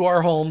to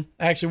our home.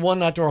 Actually, one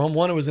not to our home.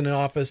 One was in an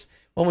office.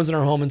 One was in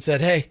our home, and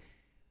said, hey,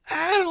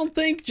 I don't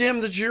think,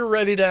 Jim, that you're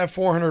ready to have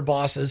 400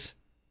 bosses.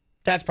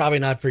 That's probably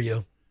not for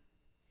you.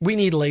 We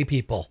need lay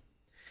people.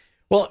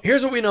 Well,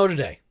 here's what we know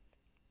today.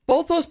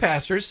 Both those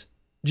pastors,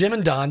 Jim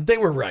and Don, they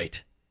were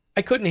right.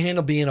 I couldn't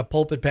handle being a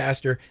pulpit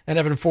pastor and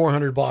having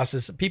 400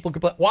 bosses. People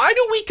complain. Why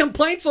do we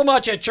complain so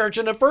much at church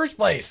in the first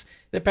place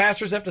that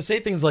pastors have to say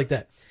things like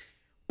that?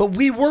 But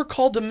we were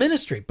called to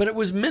ministry, but it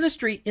was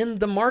ministry in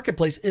the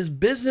marketplace as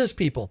business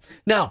people.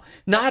 Now,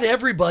 not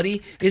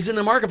everybody is in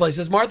the marketplace.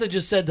 As Martha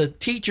just said, the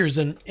teachers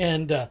and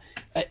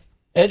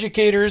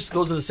educators,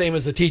 those are the same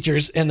as the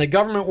teachers, and the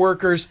government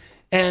workers,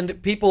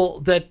 and people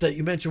that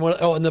you mentioned,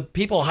 and the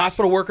people,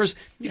 hospital workers.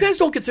 You guys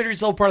don't consider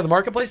yourself part of the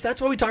marketplace.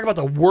 That's why we talk about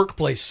the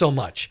workplace so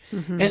much.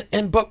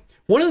 But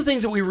one of the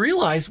things that we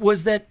realized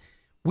was that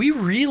we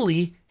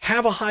really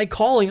have a high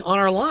calling on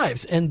our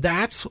lives, and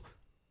that's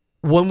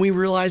when we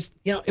realized,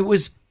 it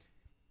was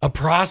a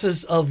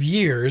process of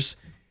years.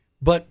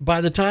 But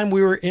by the time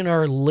we were in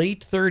our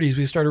late 30s,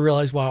 we started to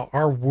realize, wow,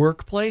 our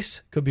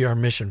workplace could be our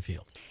mission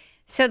field.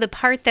 So the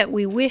part that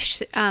we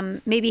wish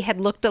maybe had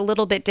looked a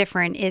little bit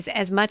different is,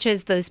 as much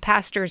as those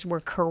pastors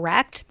were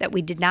correct that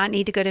we did not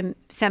need to go to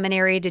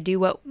seminary to do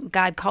what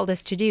God called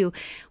us to do,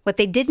 what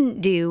they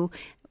didn't do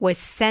was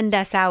send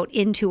us out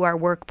into our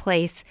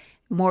workplace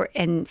more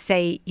and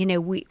say,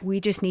 we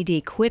just need to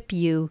equip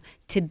you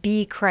to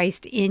be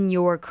Christ in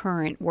your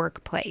current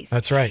workplace.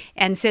 That's right.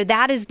 And so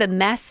that is the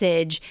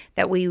message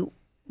that we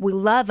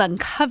love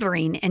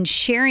uncovering and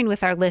sharing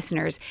with our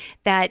listeners,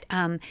 that,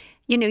 some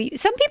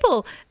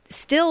people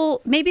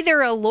still, maybe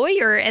they're a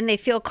lawyer and they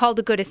feel called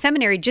to go to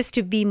seminary just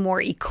to be more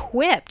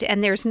equipped.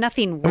 And there's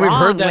nothing wrong we've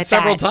heard that with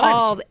several that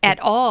times. at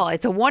all.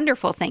 It's a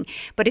wonderful thing.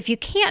 But if you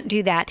can't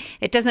do that,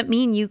 it doesn't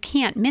mean you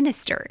can't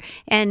minister.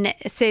 And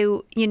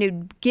so,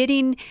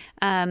 getting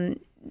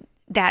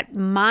that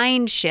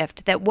mind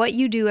shift, that what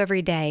you do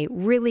every day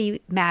really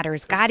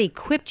matters. God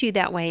equipped you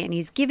that way, and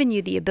He's given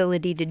you the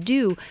ability to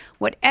do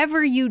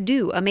whatever you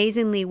do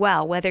amazingly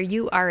well, whether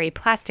you are a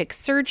plastic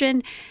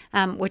surgeon,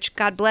 which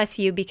God bless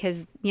you,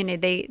 because,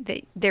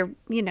 they're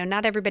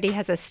not everybody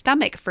has a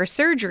stomach for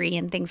surgery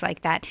and things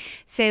like that.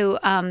 So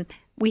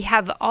we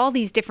have all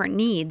these different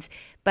needs,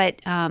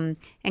 but, and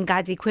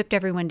God's equipped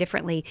everyone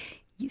differently.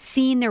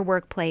 Seeing their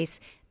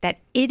workplace, that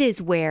it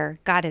is where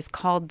God has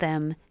called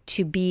them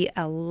to be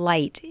a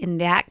light in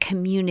that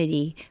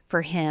community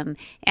for Him.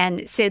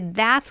 And so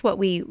that's what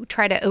we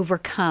try to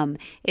overcome,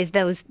 is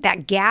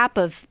that gap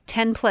of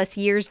 10 plus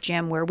years,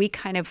 Jim, where we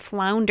kind of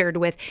floundered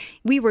with,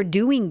 we were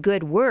doing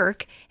good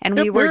work and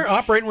we were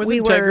operating with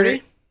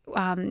integrity.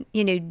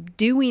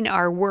 Doing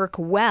our work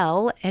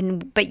well,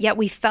 but yet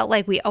we felt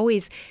like we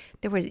always,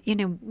 there was,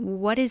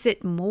 what is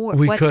it more?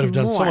 We could have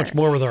done so much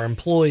more with our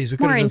employees. We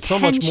could have done so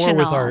much more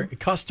with our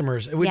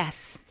customers.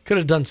 Yes. Could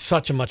have done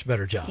such a much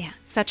better job. Yeah,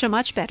 such a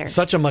much better.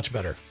 Such a much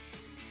better.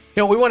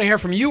 We want to hear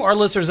from you, our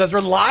listeners, as we're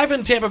live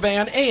in Tampa Bay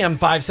on AM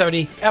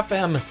 570,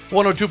 FM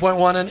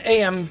 102.1, and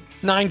AM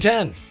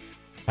 910.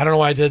 I don't know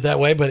why I did it that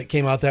way, but it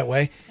came out that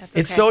way. That's okay.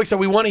 It's so exciting.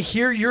 We want to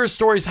hear your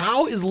stories.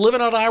 How is living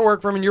out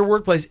iWork4Him in your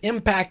workplace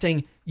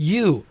impacting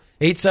you?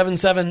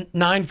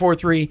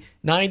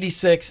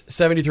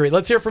 877-943-9673.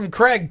 Let's hear from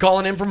Craig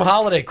calling in from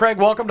Holiday. Craig,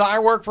 welcome to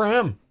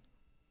iWork4Him.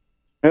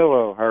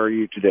 Hello, how are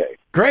you today?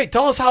 Great.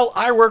 Tell us how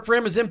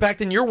iWork4Him is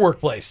impacting your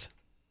workplace.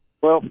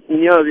 Well, the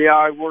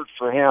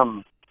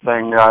iWork4Him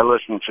thing that I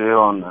listen to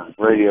on the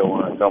radio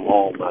when I come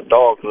home. My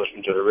dogs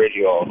listen to the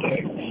radio all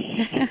day.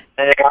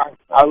 And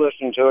I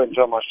listen to it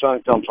until my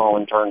son comes home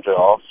and turns it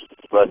off.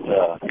 But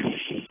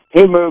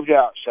he moved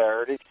out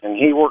Saturday, and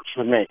he works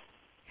for me,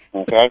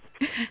 okay?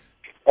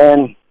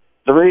 And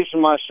the reason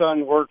my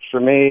son works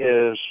for me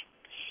is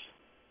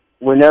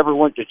we never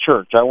went to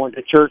church. I went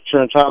to church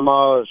from the time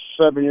I was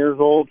 7 years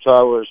old till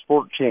I was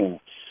 14.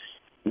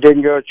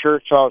 Didn't go to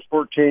church till I was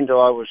 14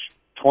 till I was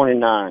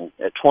 29.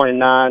 At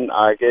 29,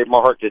 I gave my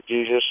heart to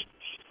Jesus,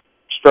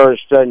 started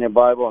studying the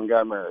Bible, and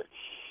got married.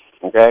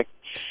 Okay?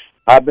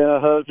 I've been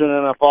a husband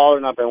and a father,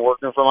 and I've been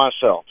working for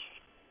myself.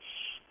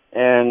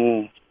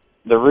 And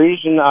the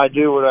reason I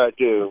do what I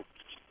do,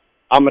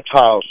 I'm a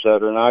tile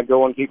setter, and I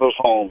go in people's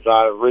homes.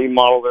 I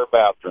remodel their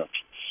bathrooms.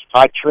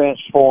 I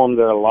transform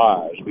their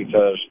lives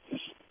because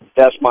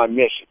that's my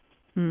mission.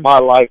 My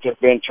life has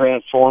been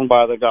transformed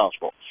by the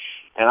gospel.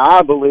 And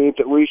I believe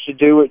that we should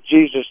do what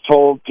Jesus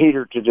told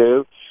Peter to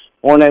do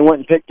when they went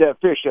and picked that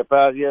fish up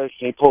out of the ocean.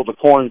 He pulled the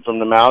coin from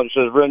the mouth and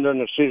says, render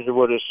unto Caesar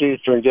what is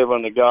Caesar and give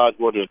unto God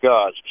what is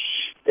God's.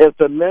 If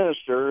the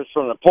ministers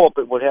from the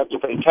pulpit would have to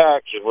pay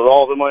taxes with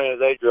all the money that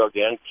they drug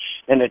in,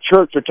 and the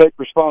church would take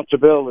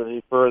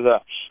responsibility for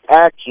the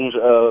actions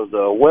of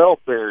the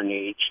welfare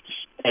needs,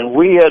 and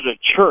we as a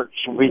church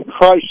would be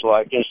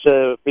Christ-like instead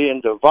of being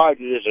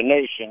divided as a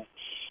nation,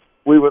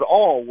 we would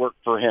all work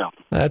for Him.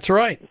 That's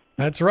right.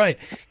 That's right.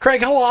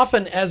 Craig, how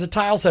often, as a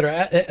tile setter,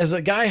 as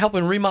a guy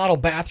helping remodel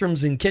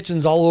bathrooms and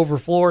kitchens all over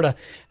Florida,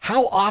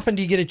 how often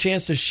do you get a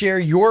chance to share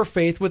your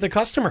faith with a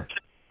customer?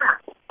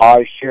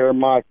 I share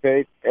my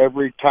faith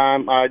every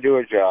time I do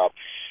a job.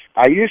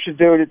 I used to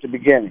do it at the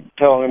beginning,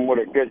 telling them what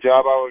a good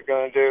job I was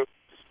going to do.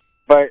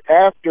 But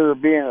after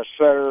being a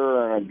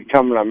setter and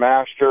becoming a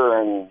master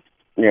and,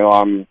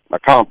 I'm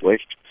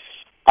accomplished,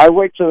 I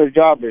wait till the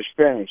job is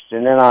finished,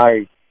 and then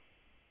I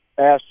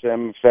ask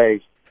them if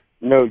they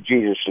know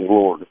Jesus is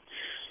Lord.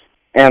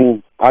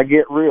 And I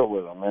get real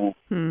with them.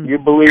 And you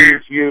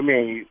believe, you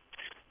me,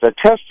 the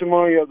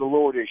testimony of the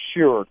Lord is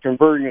sure,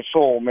 converting the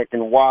soul,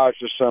 making wise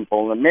the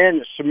simple. And a man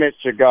that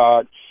submits to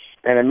God,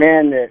 and a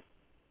man that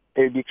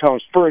it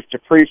becomes first the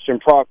priest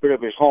and prophet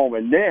of his home,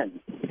 and then,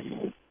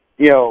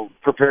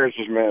 prepares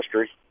his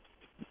ministry.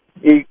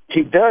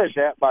 He does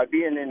that by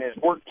being in his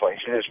workplace,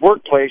 and his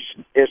workplace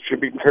is to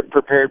be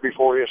prepared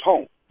before his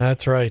home.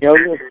 That's right.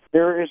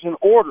 There is an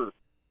order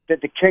that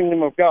the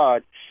kingdom of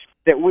God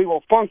that we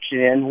will function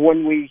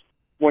in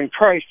when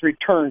Christ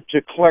returns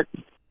to collect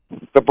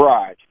the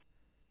bride.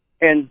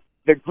 And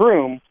the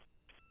groom,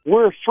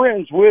 we're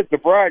friends with the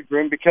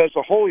bridegroom because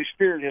the Holy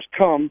Spirit has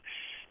come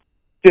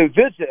to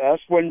visit us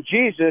when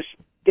Jesus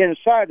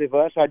inside of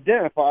us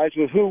identifies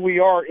with who we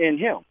are in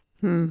him.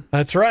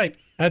 That's right.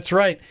 That's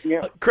right.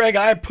 Yeah. Craig,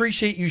 I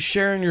appreciate you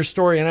sharing your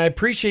story, and I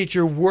appreciate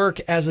your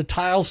work as a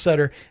tile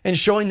setter and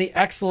showing the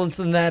excellence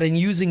in that and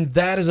using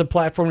that as a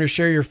platform to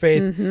share your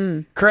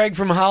faith. Craig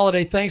from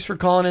Holiday, thanks for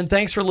calling in.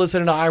 Thanks for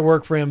listening to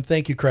iWork4Him.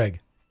 Thank you, Craig.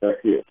 Thank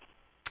you.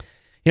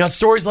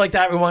 Stories like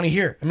that we want to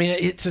hear. I mean,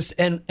 it's just,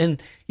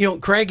 and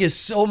Craig is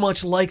so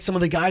much like some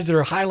of the guys that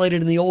are highlighted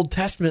in the Old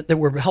Testament that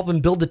were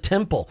helping build the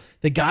temple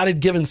that God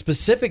had given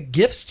specific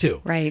gifts to.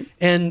 Right.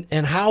 And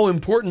how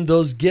important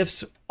those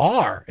gifts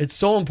are. It's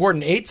so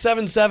important.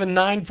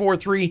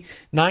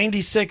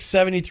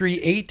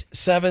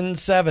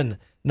 877-943-9673,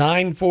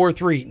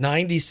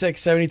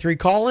 877-943-9673.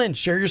 Call in,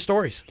 share your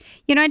stories.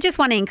 I just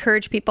want to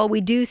encourage people.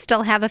 We do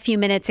still have a few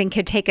minutes and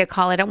could take a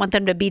call. I don't want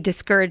them to be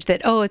discouraged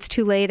that, it's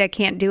too late, I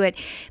can't do it.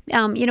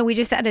 We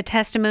just had a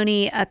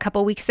testimony a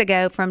couple weeks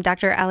ago from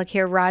Dr.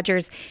 Alakir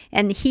Rogers,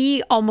 and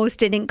he almost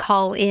didn't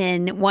call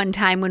in one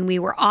time when we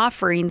were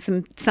offering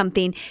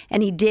something,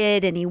 and he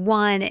did, and he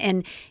won,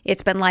 and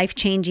it's been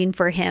life-changing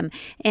for him.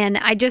 And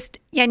I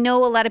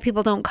know a lot of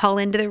people don't call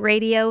into the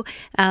radio.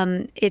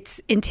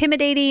 It's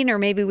intimidating, or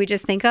maybe we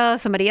just think,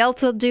 somebody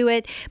else will do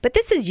it. But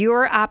this is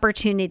your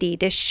opportunity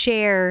to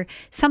share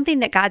something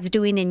that God's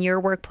doing in your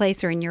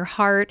workplace or in your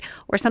heart,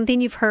 or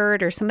something you've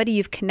heard or somebody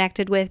you've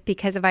connected with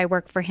because of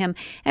iWork4Him.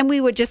 And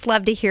we would just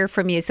love to hear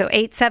from you. So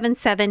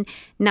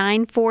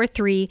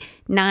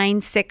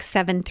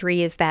 877-943-9673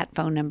 is that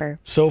phone number.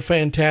 So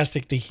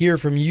fantastic to hear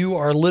from you,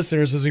 our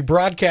listeners, as we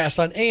broadcast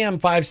on AM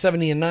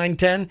 570 and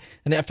 910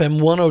 and FM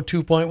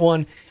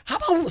 102.1. How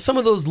about some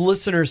of those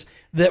listeners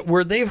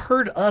they've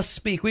heard us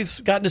speak?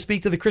 We've gotten to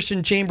speak to the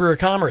Christian Chamber of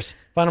Commerce.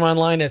 Find them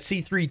online at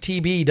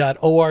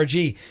c3tb.org.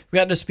 We've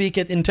gotten to speak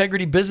at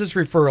Integrity Business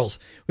Referrals.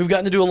 We've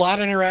gotten to do a lot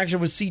of interaction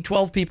with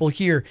C12 people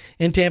here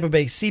in Tampa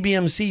Bay,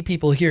 CBMC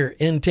people here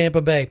in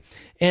Tampa Bay,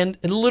 and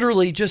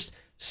literally just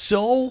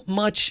so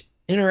much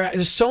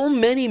There's so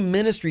many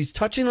ministries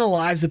touching the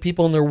lives of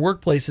people in their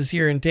workplaces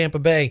here in Tampa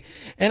Bay.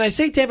 And I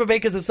say Tampa Bay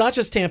because it's not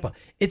just Tampa.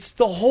 It's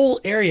the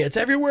whole area. It's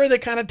everywhere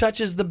that kind of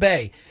touches the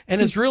bay.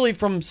 And it's really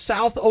from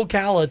South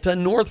Ocala to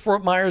North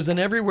Fort Myers and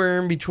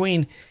everywhere in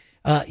between,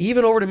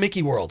 even over to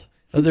Mickey World.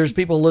 There's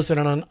people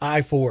listening on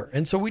I-4.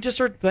 And so we just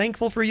are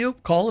thankful for you.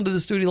 Call into the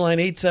studio line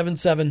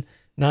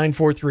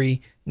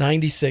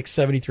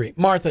 877-943-9673.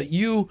 Martha,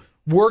 you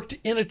worked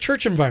in a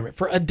church environment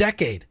for a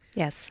decade.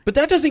 Yes. But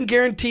that doesn't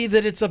guarantee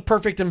that it's a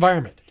perfect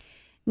environment.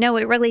 No,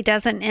 it really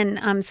doesn't.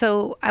 And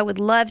so I would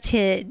love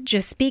to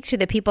just speak to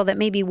the people that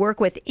maybe work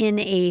within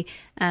a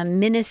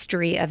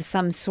ministry of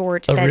some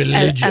sort. A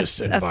religious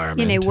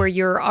environment. Where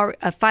you're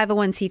a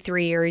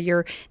 501c3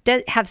 or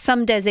have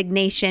some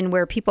designation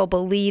where people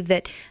believe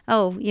that,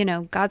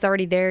 God's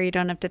already there. You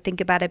don't have to think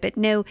about it. But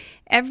no,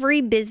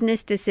 every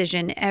business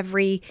decision,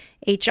 every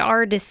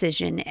HR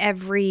decision,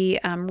 every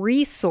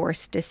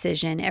resource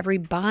decision, every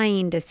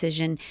buying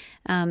decision,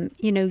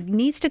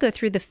 needs to go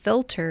through the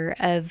filter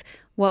of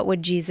what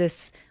would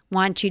Jesus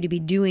want you to be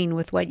doing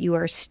with what you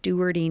are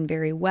stewarding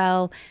very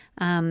well.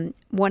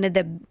 One of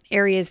the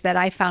areas that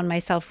I found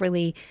myself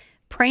really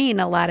praying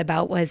a lot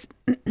about was,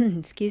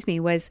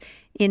 was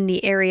in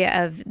the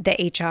area of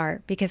the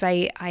HR, because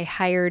I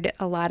hired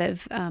a lot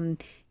of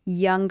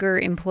younger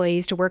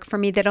employees to work for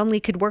me that only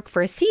could work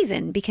for a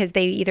season because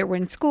they either were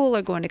in school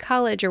or going to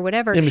college or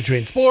whatever. In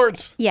between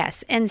sports.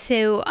 Yes. And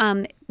so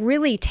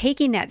really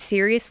taking that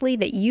seriously,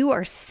 that you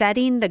are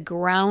setting the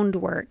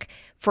groundwork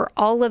for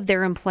all of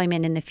their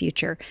employment in the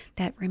future.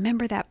 That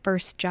remember that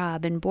first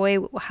job, and boy,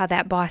 how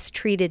that boss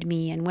treated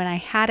me, and when I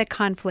had a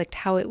conflict,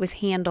 how it was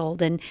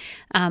handled, and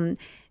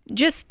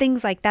just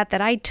things like that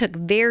I took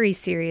very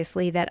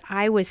seriously, that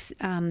I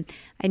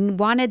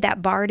wanted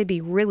that bar to be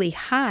really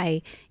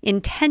high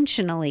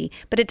intentionally,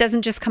 but it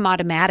doesn't just come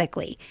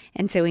automatically.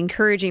 And so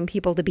encouraging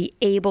people to be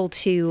able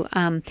to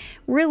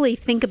really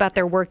think about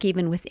their work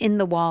even within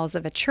the walls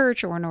of a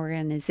church or an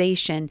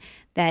organization,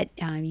 that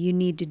you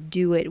need to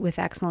do it with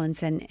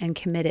excellence and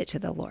commit it to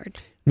the Lord.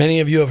 Many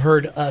of you have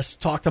heard us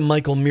talk to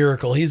Michael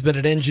Miracle. He's been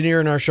an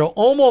engineer in our show,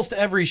 almost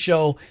every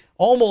show for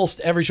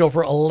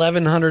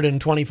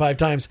 1,125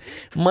 times.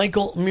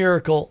 Michael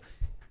Miracle,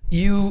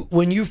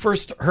 when you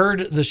first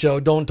heard the show,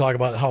 don't talk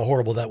about how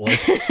horrible that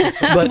was.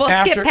 But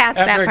we'll skip past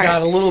that after part. It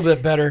got a little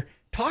bit better,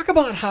 talk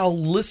about how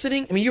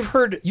listening. I mean, you've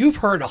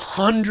heard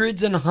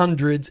hundreds and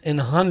hundreds and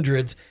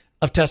hundreds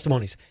of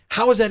testimonies.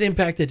 How has that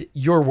impacted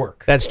your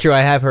work? That's true.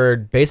 I have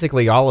heard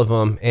basically all of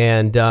them.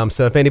 And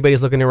so if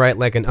anybody's looking to write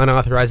like an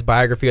unauthorized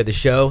biography of the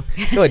show,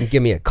 go ahead and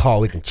give me a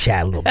call. We can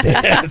chat a little bit.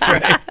 That's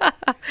right.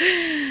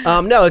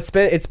 No,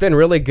 it's been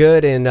really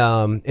good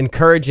and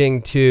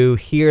encouraging to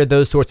hear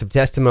those sorts of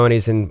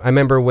testimonies. And I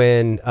remember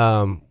when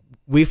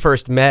we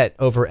first met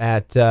over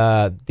at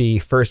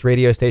the first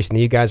radio station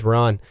that you guys were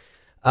on.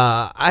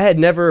 I had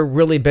never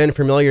really been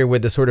familiar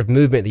with the sort of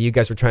movement that you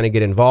guys were trying to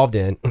get involved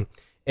in.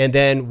 And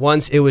then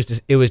once it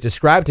was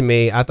described to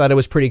me, I thought it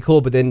was pretty cool,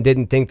 but then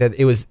didn't think that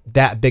it was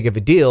that big of a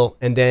deal.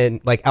 And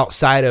then, like,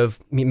 outside of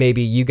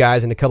maybe you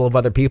guys and a couple of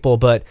other people,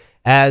 but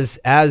as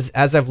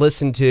I've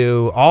listened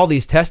to all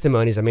these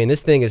testimonies, I mean,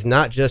 this thing is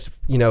not just,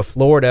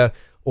 Florida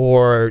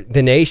or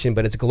the nation,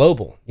 but it's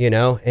global,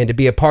 and to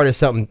be a part of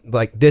something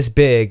like this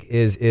big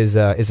is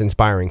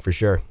inspiring for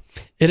sure.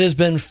 It has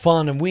been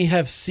fun, and we've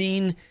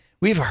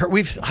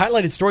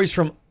highlighted stories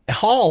from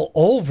all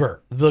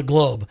over the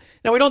globe.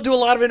 Now, we don't do a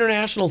lot of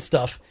international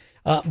stuff,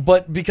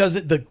 but because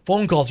the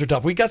phone calls are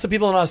tough. We got some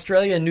people in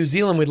Australia and New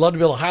Zealand we'd love to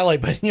be able to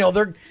highlight, but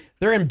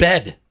they're in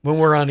bed when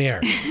we're on the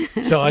air,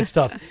 so it's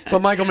tough.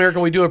 But Michael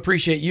Miracle, we do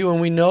appreciate you, and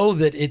we know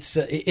that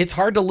it's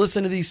hard to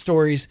listen to these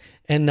stories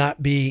and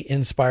not be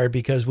inspired,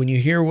 because when you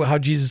hear how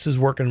Jesus is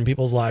working in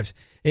people's lives,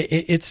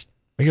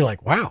 you're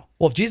like, wow.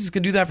 Well, if Jesus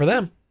can do that for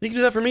them, he can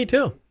do that for me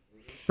too.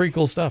 Pretty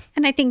cool stuff.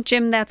 And I think,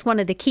 Jim, that's one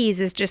of the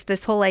keys, is just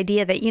this whole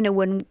idea that,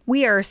 when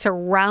we are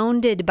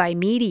surrounded by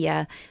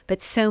media,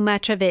 but so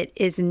much of it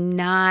is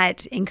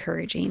not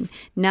encouraging,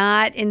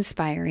 not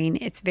inspiring.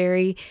 It's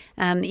very,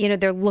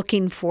 they're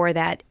looking for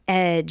that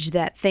edge,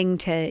 that thing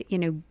to,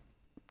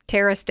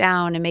 tear us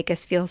down and make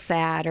us feel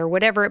sad or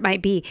whatever it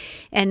might be.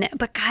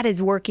 But God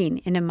is working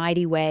in a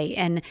mighty way.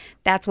 And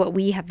that's what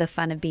we have the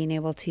fun of being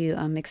able to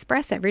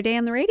express every day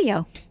on the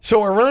radio. So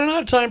we're running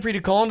out of time for you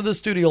to call into the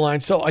studio line.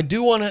 So I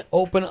do want to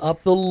open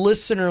up the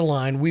listener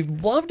line.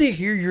 We'd love to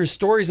hear your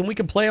stories, and we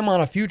can play them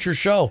on a future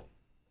show.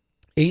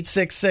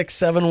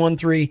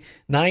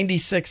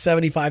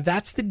 866-713-9675.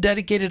 That's the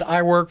dedicated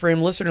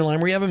iWork4Him listener line,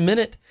 where you have a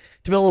minute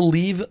to be able to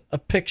leave a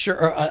picture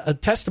or a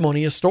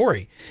testimony, a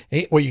story.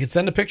 Well, you can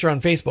send a picture on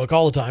Facebook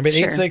all the time, but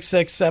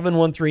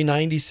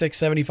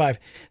 866-713-9675.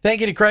 Thank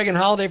you to Craig and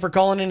Holiday for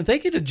calling in, and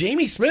thank you to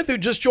Jamie Smith, who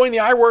just joined the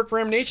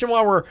iWork4Him Nation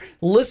while we're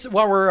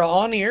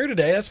on the air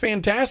today. That's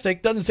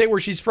fantastic. Doesn't say where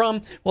she's from.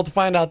 We'll have to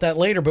find out that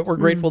later, but we're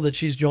grateful that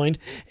she's joined.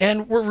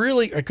 And we're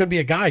really, it could be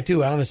a guy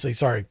too, honestly.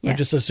 Sorry. Yes. I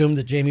just assumed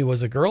that Jamie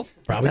was a girl.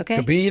 Probably okay.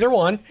 Could be either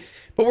one.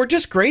 But we're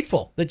just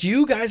grateful that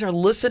you guys are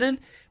listening.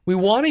 We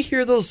want to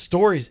hear those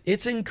stories.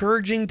 It's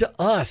encouraging to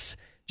us,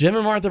 Jim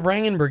and Martha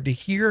Brangenberg, to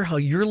hear how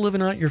you're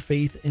living out your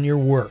faith in your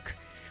work.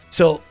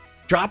 So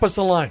drop us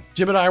a line,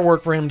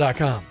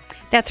 jim@iWork4Him.com.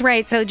 That's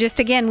right. So just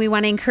again, we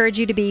want to encourage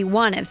you to be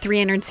one of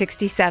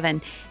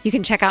 367. You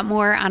can check out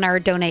more on our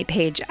donate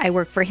page,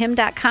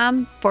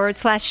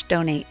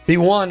 iWork4Him.com/donate. Be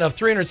one of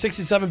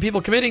 367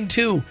 people committing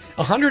to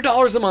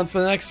 $100 a month for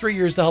the next 3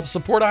 years to help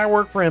support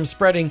iWork4Him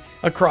spreading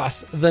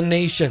across the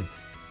nation.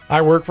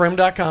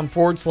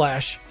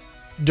 iWork4Him.com/donate.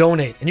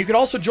 And you can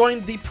also join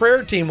the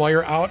prayer team while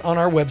you're out on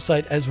our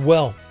website as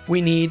well.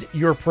 We need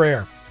your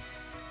prayer.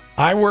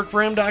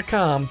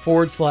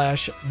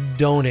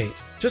 iWork4Him.com/donate.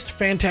 Just a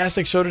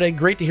fantastic show today.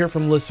 Great to hear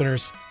from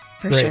listeners.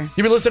 For sure. You've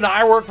been listening to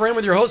iWork4Him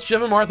with your hosts,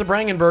 Jim and Martha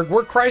Brangenberg.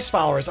 We're Christ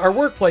followers. Our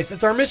workplace,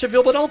 it's our mission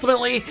field, but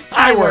ultimately,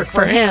 I work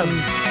for Him.